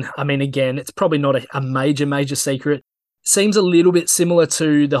King one, I mean, again, it's probably not a major secret. Seems a little bit similar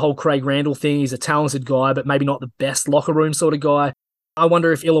to the whole Craig Randall thing. He's a talented guy, but maybe not the best locker room sort of guy. I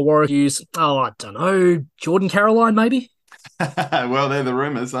wonder if Illawarra use, I don't know, Jordan Caroline maybe? Well, they're the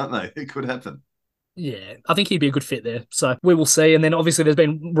rumours, aren't they? It could happen. Yeah, I think he'd be a good fit there. So we will see. And then obviously there's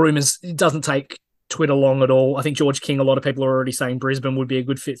been rumours. It doesn't take Twitter long at all. I think George King, a lot of people are already saying Brisbane would be a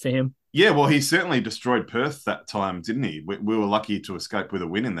good fit for him. Yeah, well, he certainly destroyed Perth that time, didn't he? We were lucky to escape with a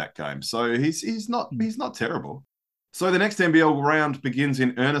win in that game. So he's not terrible. So the next NBL round begins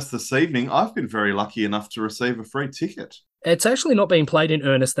in earnest this evening. I've been very lucky enough to receive a free ticket. It's actually not being played in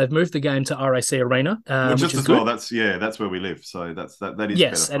earnest. They've moved the game to RAC Arena, just which is as good. well. That's where we live. So that is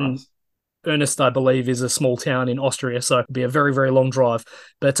yes, better for and us. Ernest, I believe, is a small town in Austria, so it'll be a very, very long drive.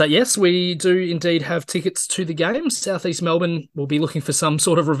 But yes, we do indeed have tickets to the game. Southeast Melbourne will be looking for some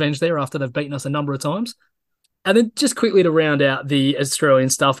sort of revenge there after they've beaten us a number of times. And then just quickly to round out the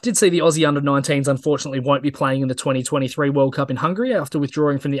Australian stuff, did see the Aussie under-19s unfortunately won't be playing in the 2023 World Cup in Hungary after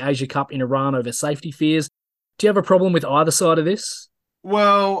withdrawing from the Asia Cup in Iran over safety fears. Do you have a problem with either side of this?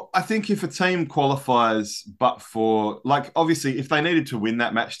 Well, I think if a team qualifies, but for, like, obviously, if they needed to win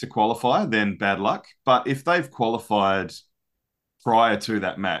that match to qualify, then bad luck. But if they've qualified prior to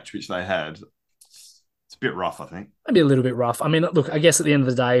that match, which they had, it's a bit rough, I think. Maybe a little bit rough. I mean, look, I guess at the end of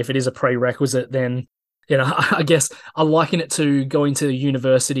the day, if it is a prerequisite, then, I guess I liken it to going to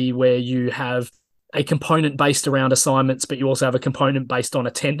university where you have a component based around assignments, but you also have a component based on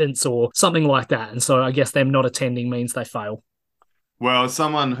attendance or something like that. And so I guess them not attending means they fail. Well, as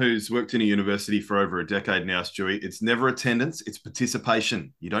someone who's worked in a university for over a decade now, Stewie, it's never attendance, it's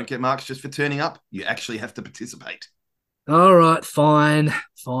participation. You don't get marks just for turning up. You actually have to participate. All right, fine.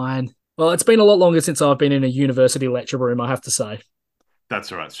 Well, it's been a lot longer since I've been in a university lecture room, I have to say.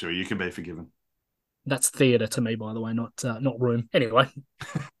 That's all right, Stewie. You can be forgiven. That's theatre to me, by the way, not room. Anyway.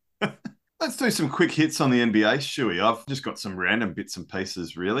 Let's do some quick hits on the NBA, Stewie. I've just got some random bits and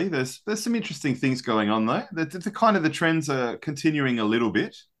pieces, really. There's some interesting things going on, though. The trends are continuing a little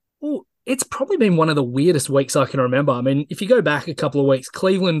bit. Well, it's probably been one of the weirdest weeks I can remember. I mean, if you go back a couple of weeks,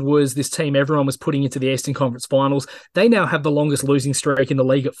 Cleveland was this team everyone was putting into the Eastern Conference Finals. They now have the longest losing streak in the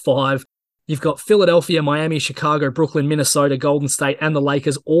league at 5. You've got Philadelphia, Miami, Chicago, Brooklyn, Minnesota, Golden State, and the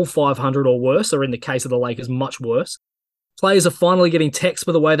Lakers all 500 or worse, or in the case of the Lakers, much worse. Players are finally getting texts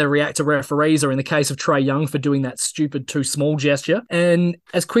for the way they react to referees, or in the case of Trae Young for doing that stupid too small gesture. And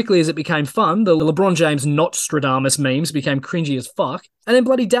as quickly as it became fun, the LeBron James Nostradamus memes became cringy as fuck. And then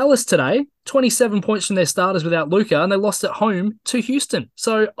bloody Dallas today, 27 points from their starters without Luka, and they lost at home to Houston.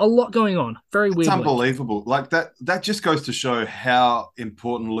 So a lot going on. Very weird. It's unbelievable. Like that just goes to show how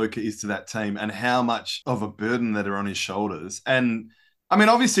important Luka is to that team and how much of a burden that are on his shoulders. And I mean,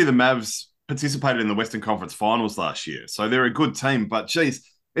 obviously the Mavs participated in the Western Conference Finals last year. So they're a good team, but geez,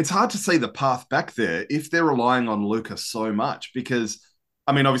 it's hard to see the path back there if they're relying on Luka so much because,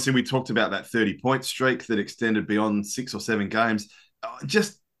 I mean, obviously we talked about that 30-point streak that extended beyond 6 or 7 games.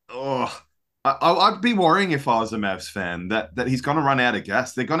 I'd be worrying if I was a Mavs fan that he's going to run out of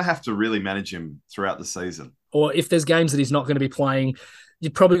gas. They're going to have to really manage him throughout the season. Or if there's games that he's not going to be playing,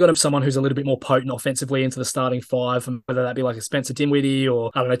 you've probably got someone who's a little bit more potent offensively into the starting five, and whether that be like a Spencer Dinwiddie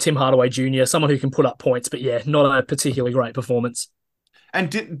or, I don't know, Tim Hardaway Jr., someone who can put up points, but yeah, not a particularly great performance. And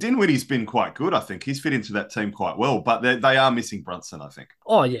Dinwiddie's been quite good, I think. He's fit into that team quite well, but they are missing Brunson, I think.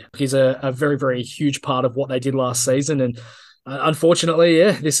 Oh, yeah. He's a very, very huge part of what they did last season. And unfortunately,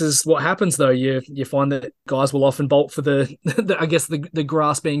 yeah, this is what happens, though. You find that guys will often bolt for the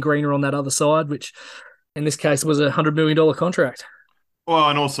grass being greener on that other side, which in this case was $100 million contract. Well,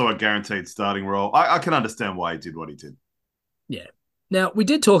 and also a guaranteed starting role. I can understand why he did what he did. Yeah. Now, we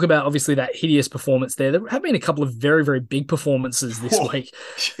did talk about, obviously, that hideous performance there. There have been a couple of very, very big performances this week.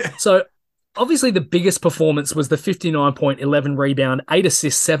 Yeah. So, obviously, the biggest performance was the 59-point, 11 rebound, 8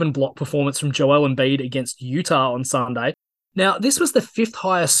 assists, 7 block performance from Joel Embiid against Utah on Sunday. Now, this was the 5th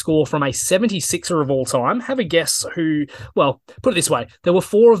highest score from a 76er of all time. Have a guess who, well, put it this way. There were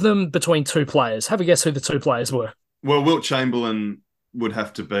 4 of them between 2 players. Have a guess who the 2 players were. Well, Wilt Chamberlain would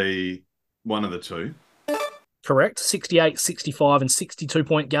have to be one of the 2. Correct. 68, 65, and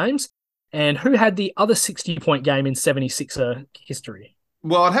 62-point games. And who had the other 60-point game in 76er history?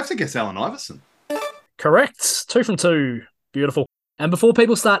 Well, I'd have to guess Allen Iverson. Correct. 2 from 2. Beautiful. And before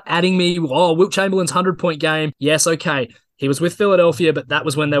people start adding me, Wilt Chamberlain's 100-point game, yes, okay. He was with Philadelphia, but that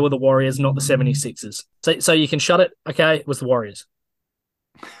was when they were the Warriors, not the 76ers. So you can shut it. Okay, it was the Warriors.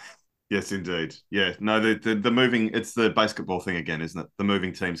 Yes, indeed. Yeah, no, the moving, it's the basketball thing again, isn't it? The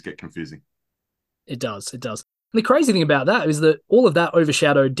moving teams get confusing. It does. And the crazy thing about that is that all of that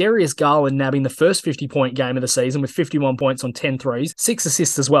overshadowed Darius Garland nabbing the first 50-point game of the season with 51 points on 10 threes, 6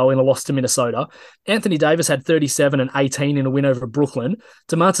 assists as well in a loss to Minnesota. Anthony Davis had 37 and 18 in a win over Brooklyn.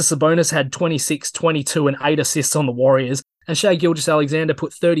 Domantas Sabonis had 26, 22, and 8 assists on the Warriors. And Shai Gilgeous-Alexander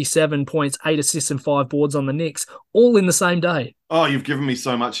put 37 points, 8 assists, and 5 boards on the Knicks, all in the same day. Oh, you've given me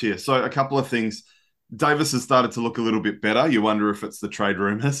so much here. So a couple of things. Davis has started to look a little bit better. You wonder if it's the trade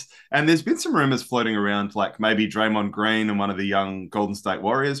rumors. And there's been some rumors floating around, like maybe Draymond Green and one of the young Golden State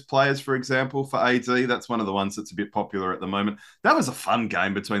Warriors players, for example, for AD. That's one of the ones that's a bit popular at the moment. That was a fun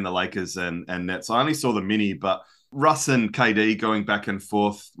game between the Lakers and Nets. I only saw the mini, but Russ and KD going back and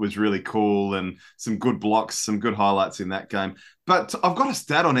forth was really cool, and some good blocks, some good highlights in that game. But I've got a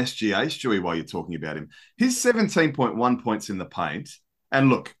stat on SGA, Stewie, while you're talking about him. His 17.1 points in the paint. And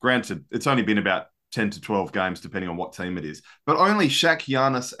look, granted, it's only been about 10 to 12 games, depending on what team it is. But only Shaq,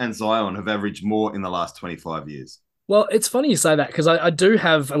 Giannis, and Zion have averaged more in the last 25 years. Well, it's funny you say that because I do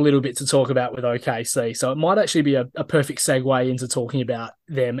have a little bit to talk about with OKC. So it might actually be a perfect segue into talking about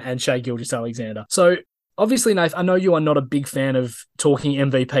them and Shai Gilgeous-Alexander. So obviously, Nath, I know you are not a big fan of talking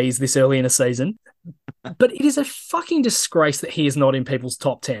MVPs this early in a season, but it is a fucking disgrace that he is not in people's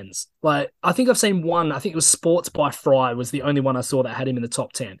top 10s. Like, I think I've seen one, I think it was Sports by Fry was the only one I saw that had him in the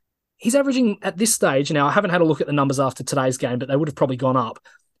top 10. He's averaging at this stage, now I haven't had a look at the numbers after today's game, but they would have probably gone up,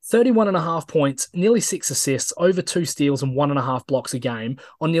 31.5 points, nearly 6 assists, over 2 steals and 1.5 blocks a game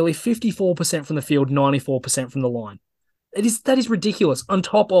on nearly 54% from the field, 94% from the line. That is ridiculous, on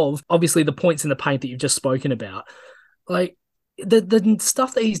top of, obviously, the points in the paint that you've just spoken about. Like, the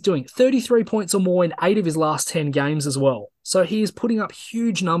stuff that he's doing, 33 points or more in 8 of his last 10 games as well. So he is putting up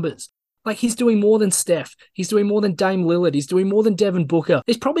huge numbers. Like, he's doing more than Steph. He's doing more than Dame Lillard. He's doing more than Devin Booker.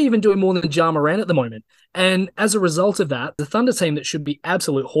 He's probably even doing more than Ja Morant at the moment. And as a result of that, the Thunder team that should be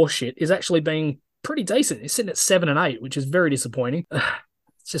absolute horseshit is actually being pretty decent. It's sitting at 7 and 8, which is very disappointing.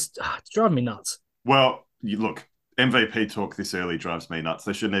 It's driving me nuts. Well, look, MVP talk this early drives me nuts.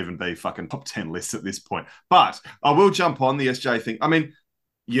 There shouldn't even be fucking top 10 lists at this point. But I will jump on the SJ thing. I mean,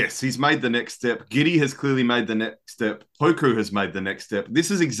 yes, he's made the next step. Giddey has clearly made the next step. Poku has made the next step.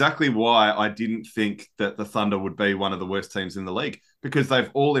 This is exactly why I didn't think that the Thunder would be one of the worst teams in the league, because they've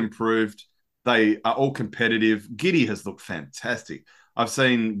all improved. They are all competitive. Giddey has looked fantastic. I've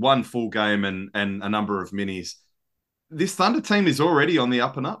seen one full game and a number of minis. This Thunder team is already on the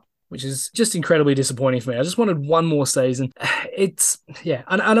up and up, which is just incredibly disappointing for me. I just wanted one more season.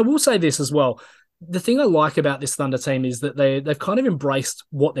 And I will say this as well. The thing I like about this Thunder team is that they've kind of embraced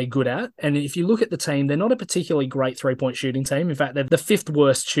what they're good at. And if you look at the team, they're not a particularly great three-point shooting team. In fact, they're the 5th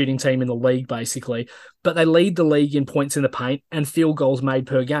worst shooting team in the league, basically. But they lead the league in points in the paint and field goals made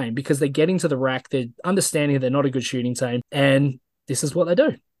per game because they're getting to the rack. They're understanding they're not a good shooting team. And this is what they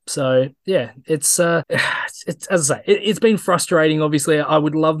do. So yeah, it's as I say, it's been frustrating. Obviously, I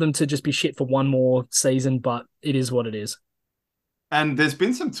would love them to just be shit for one more season, but it is what it is. And there's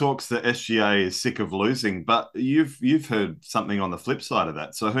been some talks that SGA is sick of losing, but you've heard something on the flip side of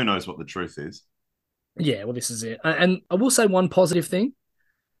that. So who knows what the truth is? Yeah, well, this is it. And I will say one positive thing.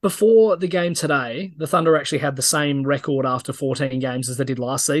 Before the game today, the Thunder actually had the same record after 14 games as they did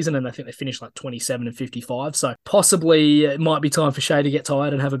last season, and I think they finished like 27 and 55. So possibly it might be time for Shea to get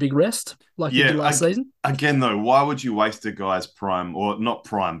tired and have a big rest like he did last season. Again, though, why would you waste a guy's prime, or not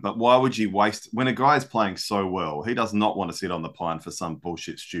prime, but why would you waste when a guy is playing so well? He does not want to sit on the pine for some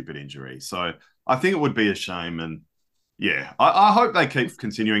bullshit, stupid injury. So I think it would be a shame. And yeah, I hope they keep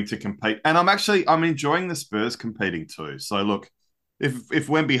continuing to compete. And I'm enjoying the Spurs competing too. So look, if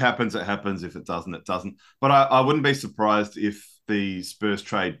Wemby happens, it happens. If it doesn't, it doesn't. But I wouldn't be surprised if the Spurs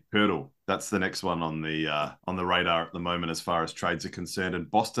trade Pirtle. That's the next one on the radar at the moment as far as trades are concerned. And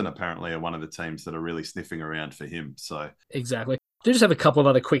Boston apparently are one of the teams that are really sniffing around for him. So exactly. I do just have a couple of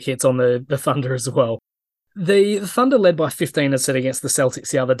other quick hits on the Thunder as well. The Thunder led by 15 as said against the Celtics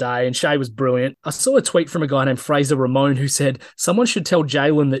the other day, and Shea was brilliant. I saw a tweet from a guy named Fraser Ramon who said someone should tell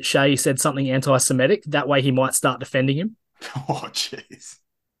Jalen that Shea said something anti-Semitic. That way he might start defending him. Oh, jeez.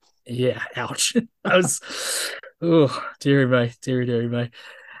 Yeah, ouch. I was, oh, dearie me.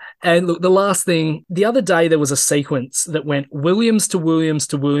 And look, the last thing, the other day there was a sequence that went Williams to Williams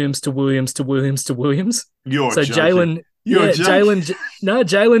to Williams to Williams to Williams to Williams. So Jalen,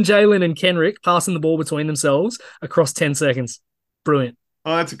 Jalen and Kenrick passing the ball between themselves across 10 seconds. Brilliant.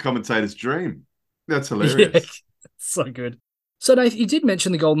 Oh, that's a commentator's dream. That's hilarious. Yeah, so good. So, Dave, you did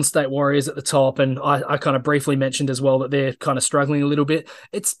mention the Golden State Warriors at the top, and I kind of briefly mentioned as well that they're kind of struggling a little bit.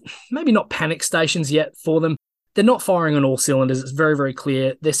 It's maybe not panic stations yet for them. They're not firing on all cylinders. It's very, very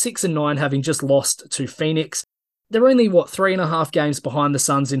clear. They're 6-9, having just lost to Phoenix. They're only, 3.5 games behind the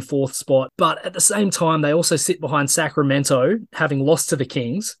Suns in fourth spot, but at the same time, they also sit behind Sacramento, having lost to the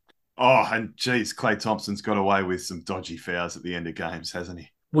Kings. Oh, and geez, Klay Thompson's got away with some dodgy fouls at the end of games, hasn't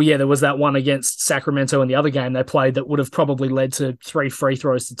he? Well, yeah, there was that one against Sacramento in the other game they played that would have probably led to 3 free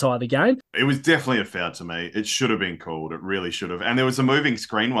throws to tie the game. It was definitely a foul to me. It should have been called. It really should have. And there was a moving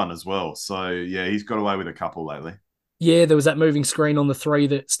screen one as well. So, yeah, he's got away with a couple lately. Yeah, there was that moving screen on the 3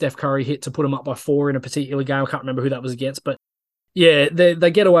 that Steph Curry hit to put him up by 4 in a particular game. I can't remember who that was against. But, yeah,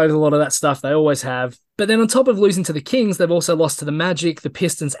 they get away with a lot of that stuff. They always have. But then on top of losing to the Kings, they've also lost to the Magic, the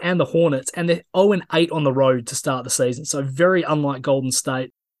Pistons, and the Hornets. And they're 0-8 on the road to start the season. So very unlike Golden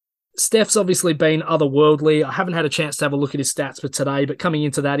State. Steph's obviously been otherworldly. I haven't had a chance to have a look at his stats for today, but coming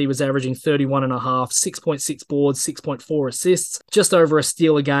into that, he was averaging 31.5, 6.6 boards, 6.4 assists, just over a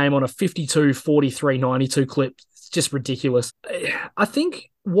steal a game on a 52, 43, 92 clip. It's just ridiculous. I think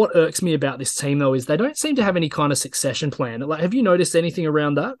what irks me about this team, though, is they don't seem to have any kind of succession plan. Like, have you noticed anything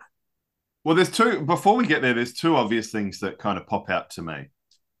around that? Well, before we get there, there's 2 obvious things that kind of pop out to me.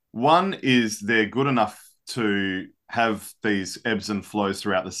 One is they're good enough to have these ebbs and flows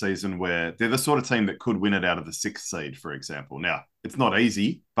throughout the season where they're the sort of team that could win it out of the 6th seed, for example. Now, it's not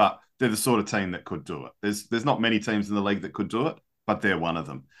easy, but they're the sort of team that could do it. There's not many teams in the league that could do it, but they're one of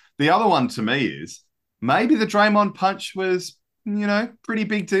them. The other one to me is maybe the Draymond punch was, pretty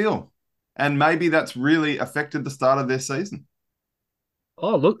big deal. And maybe that's really affected the start of their season.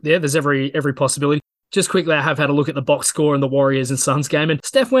 Oh, look, yeah, there's every possibility. Just quickly, I have had a look at the box score in the Warriors and Suns game, and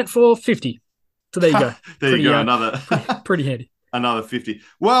Steph went for 50. So there you go. You go. Another pretty handy. Another 50.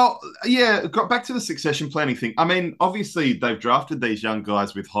 Well, yeah, got back to the succession planning thing. I mean, obviously they've drafted these young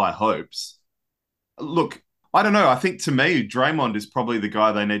guys with high hopes. Look, I don't know. I think to me, Draymond is probably the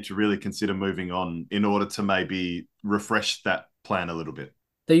guy they need to really consider moving on in order to maybe refresh that plan a little bit.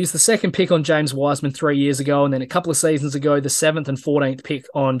 They used the 2nd pick on James Wiseman 3 years ago, and then a couple of seasons ago, the 7th and 14th pick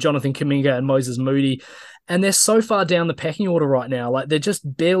on Jonathan Kuminga and Moses Moody. And they're so far down the pecking order right now. Like, they're just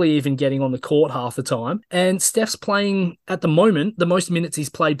barely even getting on the court half the time. And Steph's playing, at the moment, the most minutes he's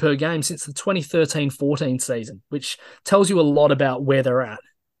played per game since the 2013-14 season, which tells you a lot about where they're at.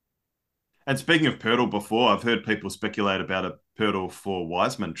 And speaking of Pirtle before, I've heard people speculate about a Pirtle for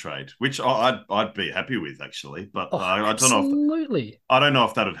Wiseman trade, which I'd be happy with, actually. But I don't know. Absolutely. I don't know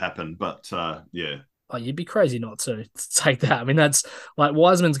if that would happen, but yeah. Oh, you'd be crazy not to take that. I mean, that's like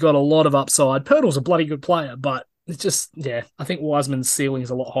Wiseman's got a lot of upside. Pirtle's a bloody good player, but it's just, yeah, I think Wiseman's ceiling is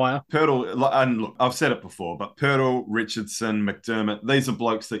a lot higher. Pirtle, and look, I've said it before, but Pirtle, Richardson, McDermott, these are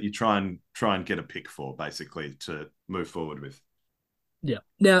blokes that you try and get a pick for, basically, to move forward with. Yeah.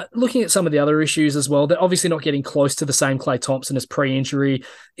 Now, looking at some of the other issues as well, they're obviously not getting close to the same Klay Thompson as pre-injury.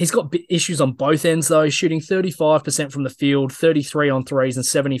 He's got issues on both ends, though, shooting 35% from the field, 33 on threes, and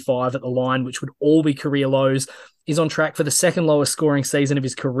 75 at the line, which would all be career lows. is on track for the second lowest scoring season of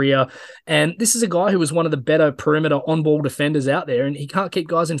his career. And this is a guy who was one of the better perimeter on-ball defenders out there, and he can't keep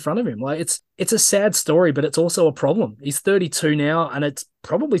guys in front of him. Like it's a sad story, but it's also a problem. He's 32 now, and it's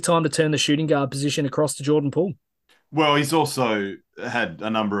probably time to turn the shooting guard position across to Jordan Poole. Well, he's also had a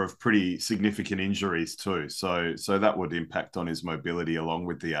number of pretty significant injuries too, so that would impact on his mobility along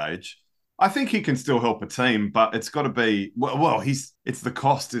with the age. I think he can still help a team, but it's got to be it's the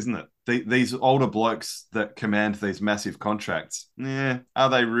cost, isn't it? These older blokes that command these massive contracts, are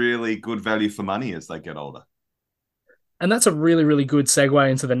they really good value for money as they get older? And that's a really, really good segue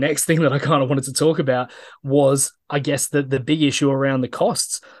into the next thing that I kind of wanted to talk about was, I guess, the big issue around the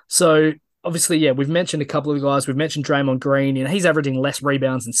costs. So obviously, yeah, we've mentioned a couple of guys. We've mentioned Draymond Green. You know, he's averaging less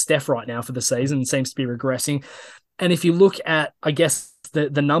rebounds than Steph right now for the season and seems to be regressing. And if you look at, I guess, the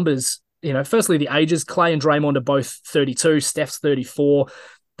numbers, you know, firstly, the ages, Clay and Draymond are both 32, Steph's 34.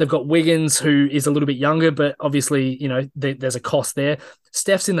 They've got Wiggins, who is a little bit younger, but obviously, you know, there's a cost there.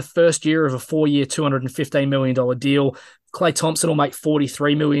 Steph's in the first year of a 4-year, $215 million deal. Klay Thompson will make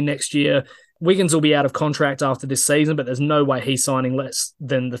 $43 million next year. Wiggins will be out of contract after this season, but there's no way he's signing less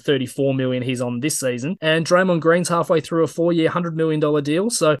than the $34 million he's on this season. And Draymond Green's halfway through a 4-year, $100 million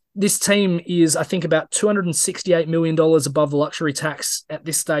deal. So this team is, I think, about $268 million above the luxury tax at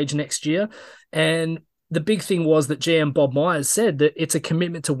this stage next year. And the big thing was that GM Bob Myers said that it's a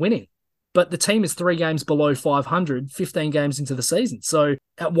commitment to winning. But the team is 3 games below 500, 15 games into the season. So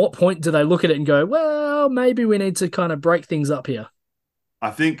at what point do they look at it and go, well, maybe we need to kind of break things up here?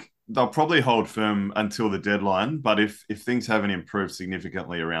 I think they'll probably hold firm until the deadline, but if things haven't improved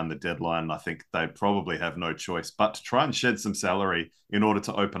significantly around the deadline, I think they probably have no choice but to try and shed some salary in order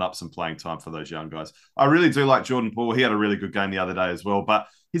to open up some playing time for those young guys. I really do like Jordan Poole. He had a really good game the other day as well, but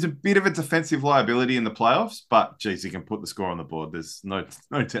he's a bit of a defensive liability in the playoffs, but geez, he can put the score on the board. There's no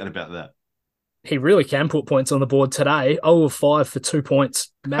doubt about that. He really can put points on the board today. 0 of 5 for 2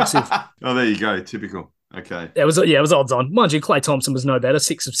 points. Massive. Oh, there you go. Typical. Okay. It was odds on. Mind you, Klay Thompson was no better,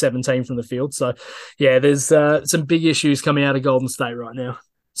 6 of 17 from the field. So, yeah, there's some big issues coming out of Golden State right now.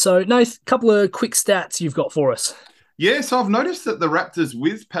 So, Nath, a couple of quick stats you've got for us. Yeah, so I've noticed that the Raptors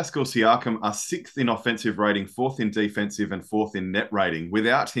with Pascal Siakam are 6th in offensive rating, 4th in defensive, and 4th in net rating.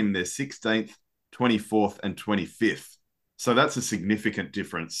 Without him, they're 16th, 24th, and 25th. So that's a significant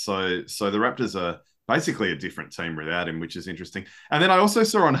difference. So the Raptors are basically a different team without him, which is interesting. And then I also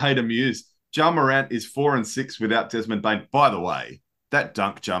saw on Hater Muse, Ja Morant is 4 and 6 without Desmond Bane. By the way, that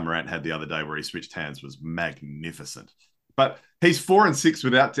dunk Ja Morant had the other day where he switched hands was magnificent. But he's 4 and 6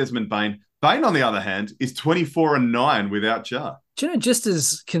 without Desmond Bane. Bane, on the other hand, is 24 and 9 without Ja. Do you know, just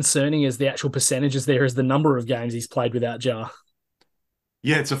as concerning as the actual percentages there is the number of games he's played without Ja.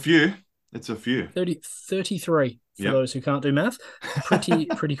 Yeah, it's a few. 33 for those who can't do math.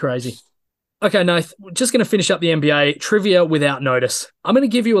 Pretty crazy. Okay, Nath, we're just going to finish up the NBA. Trivia without notice. I'm going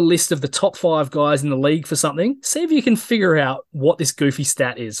to give you a list of the top 5 guys in the league for something. See if you can figure out what this goofy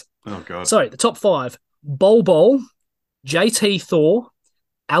stat is. Oh, God. So, the top 5. Bol Bol, JT Thor,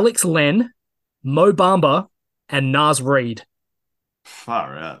 Alex Len, Mo Bamba, and Naz Reid.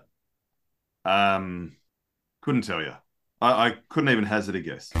 Far out. Couldn't tell you. I couldn't even hazard a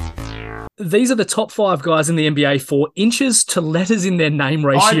guess. These are the top 5 guys in the NBA for inches to letters in their name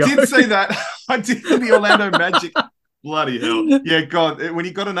ratio. I did see that. I did in the Orlando Magic. Bloody hell. Yeah, God, when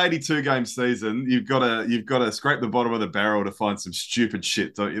you've got an 82-game season, you've got to scrape the bottom of the barrel to find some stupid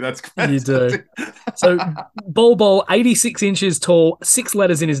shit, don't you? That's crazy. You do. So, Bol Bol, 86 inches tall, 6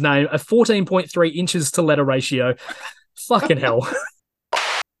 letters in his name, a 14.3 inches to letter ratio. Fucking hell.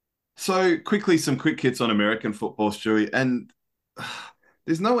 So, quickly, some quick hits on American football, Stewie. And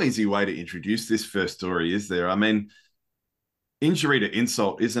there's no easy way to introduce this first story, is there? I mean, injury to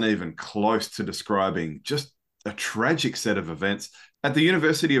insult isn't even close to describing just a tragic set of events. At the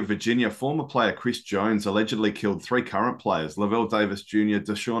University of Virginia, former player Chris Jones allegedly killed 3 current players, Lavelle Davis Jr.,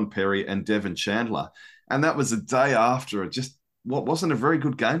 Deshaun Perry, and Devin Chandler. And that was a day after what wasn't a very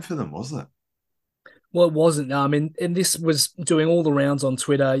good game for them, was it? Well, it wasn't. No, I mean, and this was doing all the rounds on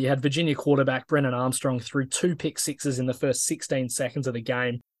Twitter. You had Virginia quarterback Brennan Armstrong threw 2 pick sixes in the first 16 seconds of the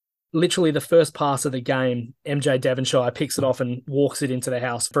game. Literally the first pass of the game, MJ Devonshire picks it off and walks it into the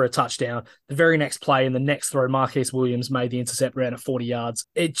house for a touchdown. The very next play and the next throw, Marquise Williams made the intercept, ran at 40 yards.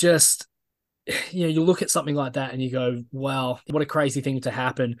 It just, you look at something like that and you go, wow, what a crazy thing to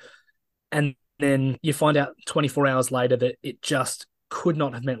happen. And then you find out 24 hours later that it just could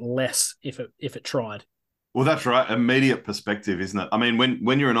not have meant less if it tried. Well, that's right. Immediate perspective, isn't it? I mean,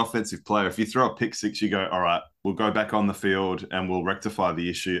 when you're an offensive player, if you throw a pick six, you go, all right, we'll go back on the field and we'll rectify the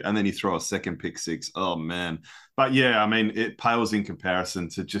issue. And then you throw a second pick six. Oh, man. But yeah, I mean, it pales in comparison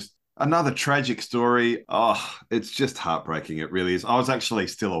to just Another tragic story. Oh, it's just heartbreaking. It really is. I was actually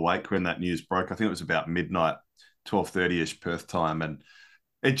still awake when that news broke. I think it was about midnight, 12:30ish Perth time. And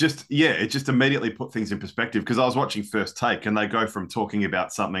it just immediately put things in perspective because I was watching First Take and they go from talking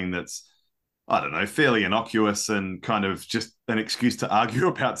about something that's, I don't know, fairly innocuous and kind of just an excuse to argue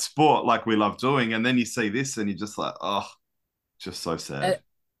about sport like we love doing. And then you see this and you're just like, oh, just so sad.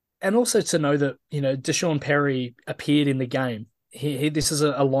 And also to know that, Deshaun Perry appeared in the game. This is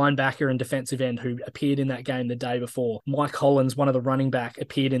a linebacker and defensive end who appeared in that game the day before. Mike Hollins, one of the running back,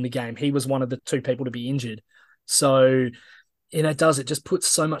 appeared in the game. He was one of the two people to be injured. So, it just puts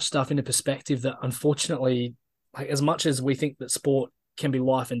so much stuff into perspective that unfortunately, like as much as we think that sport can be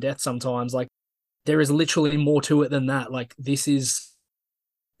life and death sometimes, like there is literally more to it than that. Like it's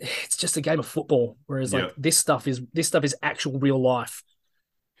just a game of football. Whereas like this stuff is actual real life.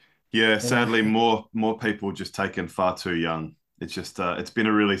 Yeah, sadly, more people just taken far too young. It's just it's been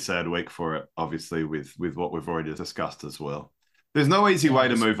a really sad week for it, obviously, with what we've already discussed as well. There's no easy way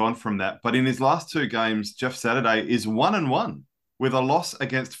to move on from that, but in his last two games, Jeff Saturday is 1-1 with a loss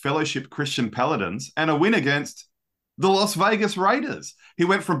against Fellowship Christian Paladins and a win against the Las Vegas Raiders. He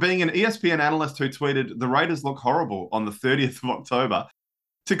went from being an ESPN analyst who tweeted, "The Raiders look horrible" on the 30th of October,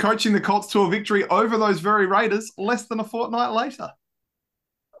 to coaching the Colts to a victory over those very Raiders less than a fortnight later.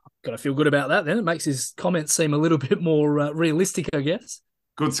 Got to feel good about that then. It makes his comments seem a little bit more realistic, I guess.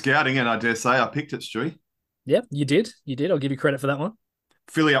 Good scouting, and I dare say I picked it, Stewie. Yep, you did. I'll give you credit for that one.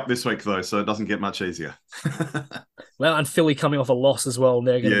 Philly up this week, though, so it doesn't get much easier. Well, and Philly coming off a loss as well.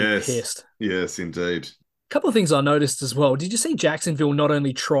 They're going to be pissed. Yes, indeed. A couple of things I noticed as well. Did you see Jacksonville not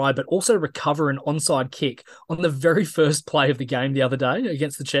only try, but also recover an onside kick on the very first play of the game the other day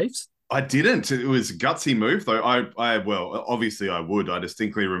against the Chiefs? I didn't. It was a gutsy move, though. Well, obviously I would. I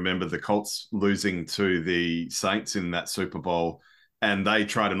distinctly remember the Colts losing to the Saints in that Super Bowl, and they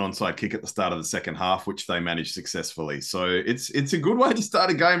tried an onside kick at the start of the second half, which they managed successfully. So it's a good way to start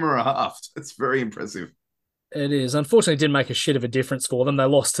a game or a half. It's very impressive. It is. Unfortunately, it didn't make a shit of a difference for them. They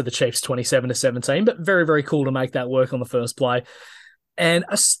lost to the Chiefs 27-17, but very, very cool to make that work on the first play. And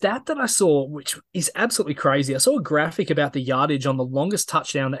a stat that I saw, which is absolutely crazy, I saw a graphic about the yardage on the longest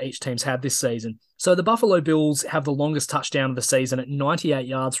touchdown that each team's had this season. So the Buffalo Bills have the longest touchdown of the season at 98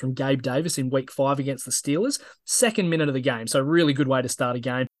 yards from Gabe Davis in week 5 against the Steelers, second minute of the game. So really good way to start a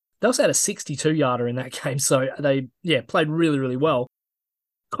game. They also had a 62-yarder in that game, so they played really, really well.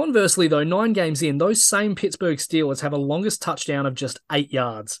 Conversely, though, 9 games in, those same Pittsburgh Steelers have a longest touchdown of just 8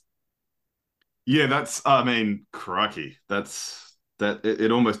 yards. Yeah, crikey.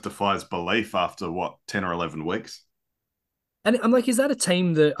 It almost defies belief after, 10 or 11 weeks? And I'm like, is that a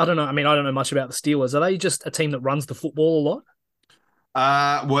team that, I don't know, I don't know much about the Steelers. Are they just a team that runs the football a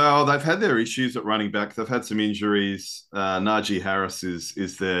lot? Well, they've had their issues at running back. They've had some injuries. Najee Harris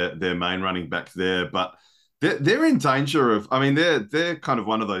is their main running back there, but they're in danger of, they're kind of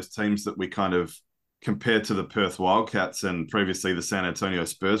one of those teams that we kind of compare to the Perth Wildcats and previously the San Antonio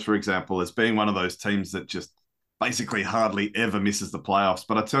Spurs, for example, as being one of those teams that just basically hardly ever misses the playoffs.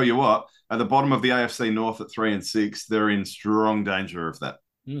 But I tell you what, at the bottom of the AFC North at 3-6, they're in strong danger of that.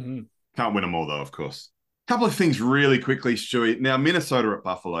 Mm-hmm. Can't win them all, though, of course. A couple of things really quickly, Stewie. Now, Minnesota at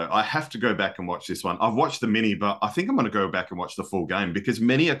Buffalo. I have to go back and watch this one. I've watched the mini, but I think I'm going to go back and watch the full game because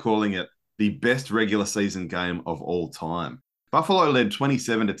many are calling it the best regular season game of all time. Buffalo led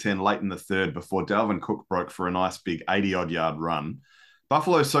 27-10 late in the third before Dalvin Cook broke for a nice big 80-odd yard run.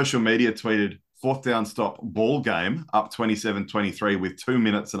 Buffalo's social media tweeted, "Fourth down stop, ball game," up 27-23 with 2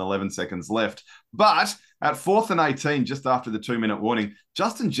 minutes and 11 seconds left. But at 4th and 18, just after the 2-minute warning,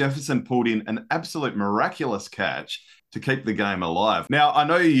 Justin Jefferson pulled in an absolute miraculous catch to keep the game alive. Now, I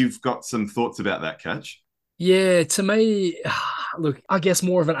know you've got some thoughts about that catch. Yeah, to me, look, I guess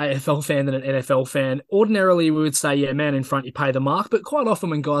more of an AFL fan than an NFL fan. Ordinarily, we would say, yeah, man in front, you pay the mark. But quite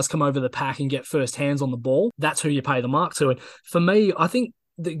often when guys come over the pack and get first hands on the ball, that's who you pay the mark to. And for me, I think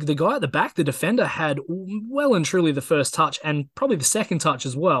the guy at the back, the defender, had well and truly the first touch and probably the second touch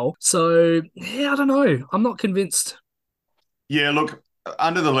as well. So, yeah, I don't know. I'm not convinced. Yeah, look,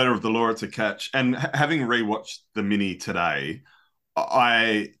 under the letter of the law, it's a catch. And having rewatched the mini today,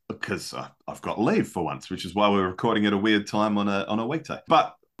 because I've got leave for once, which is why we're recording at a weird time on a weekday.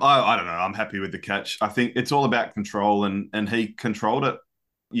 But I don't know. I'm happy with the catch. I think it's all about control, and he controlled it.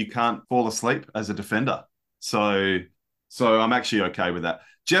 You can't fall asleep as a defender. So I'm actually okay with that.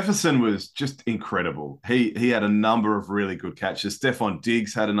 Jefferson was just incredible. He had a number of really good catches. Stephon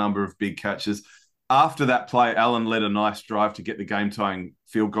Diggs had a number of big catches. After that play, Allen led a nice drive to get the game-tying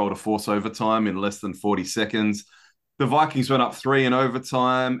field goal to force overtime in less than 40 seconds. The Vikings went up 3 in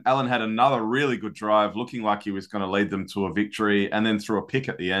overtime. Allen had another really good drive, looking like he was going to lead them to a victory, and then threw a pick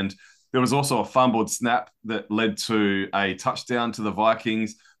at the end. There was also a fumbled snap that led to a touchdown to the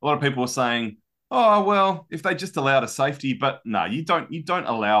Vikings. A lot of people were saying, oh, well, if they just allowed a safety, but no, you don't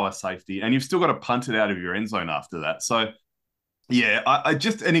allow a safety, and you've still got to punt it out of your end zone after that. So, yeah, I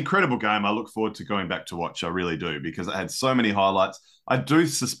just an incredible game. I look forward to going back to watch. I really do, because it had so many highlights. I do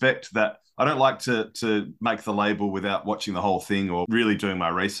suspect that I don't like to make the label without watching the whole thing or really doing my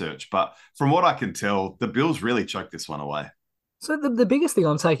research. But from what I can tell, the Bills really choked this one away. So the biggest thing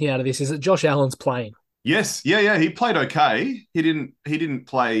I'm taking out of this is that Josh Allen's playing. Yes, yeah, he played okay. He didn't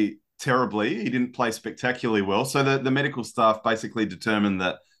play terribly. He didn't play spectacularly well. So the medical staff basically determined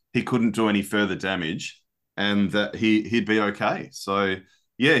that he couldn't do any further damage and that he'd be okay. So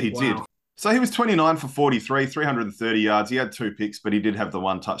yeah, he did. So he was 29 for 43, 330 yards. He had 2 picks, but he did have the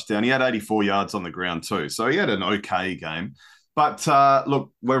 1 touchdown. He had 84 yards on the ground too. So he had an okay game. But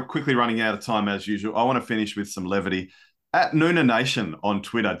look, we're quickly running out of time as usual. I want to finish with some levity. At Nooner Nation on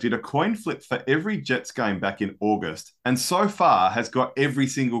Twitter did a coin flip for every Jets game back in August, and so far has got every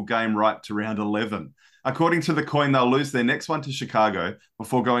single game right to round 11. According to the coin, they'll lose their next one to Chicago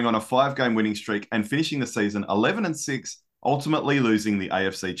before going on a 5-game winning streak and finishing the season 11-6, ultimately losing the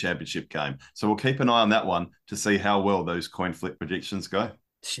AFC Championship game. So we'll keep an eye on that one to see how well those coin flip predictions go.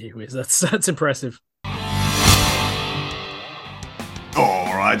 Gee whiz, that's impressive.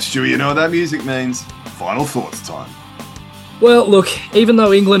 All right, Stewie, you know what that music means. Final thoughts time. Well, look, even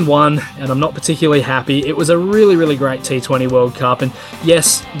though England won, and I'm not particularly happy, it was a really, really great T20 World Cup. And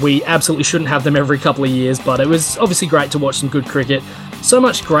yes, we absolutely shouldn't have them every couple of years, but it was obviously great to watch some good cricket. So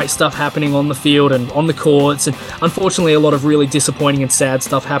much great stuff happening on the field and on the courts, and unfortunately a lot of really disappointing and sad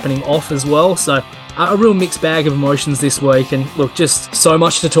stuff happening off as well. So a real mixed bag of emotions this week, and look, just so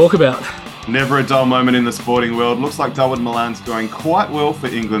much to talk about. Never a dull moment in the sporting world. Looks like Darwin Milan's going quite well for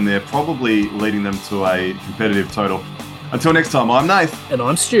England there, probably leading them to a competitive total. Until next time, I'm Nath. And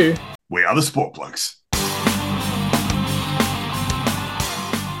I'm Stu. We are the Sport Blokes.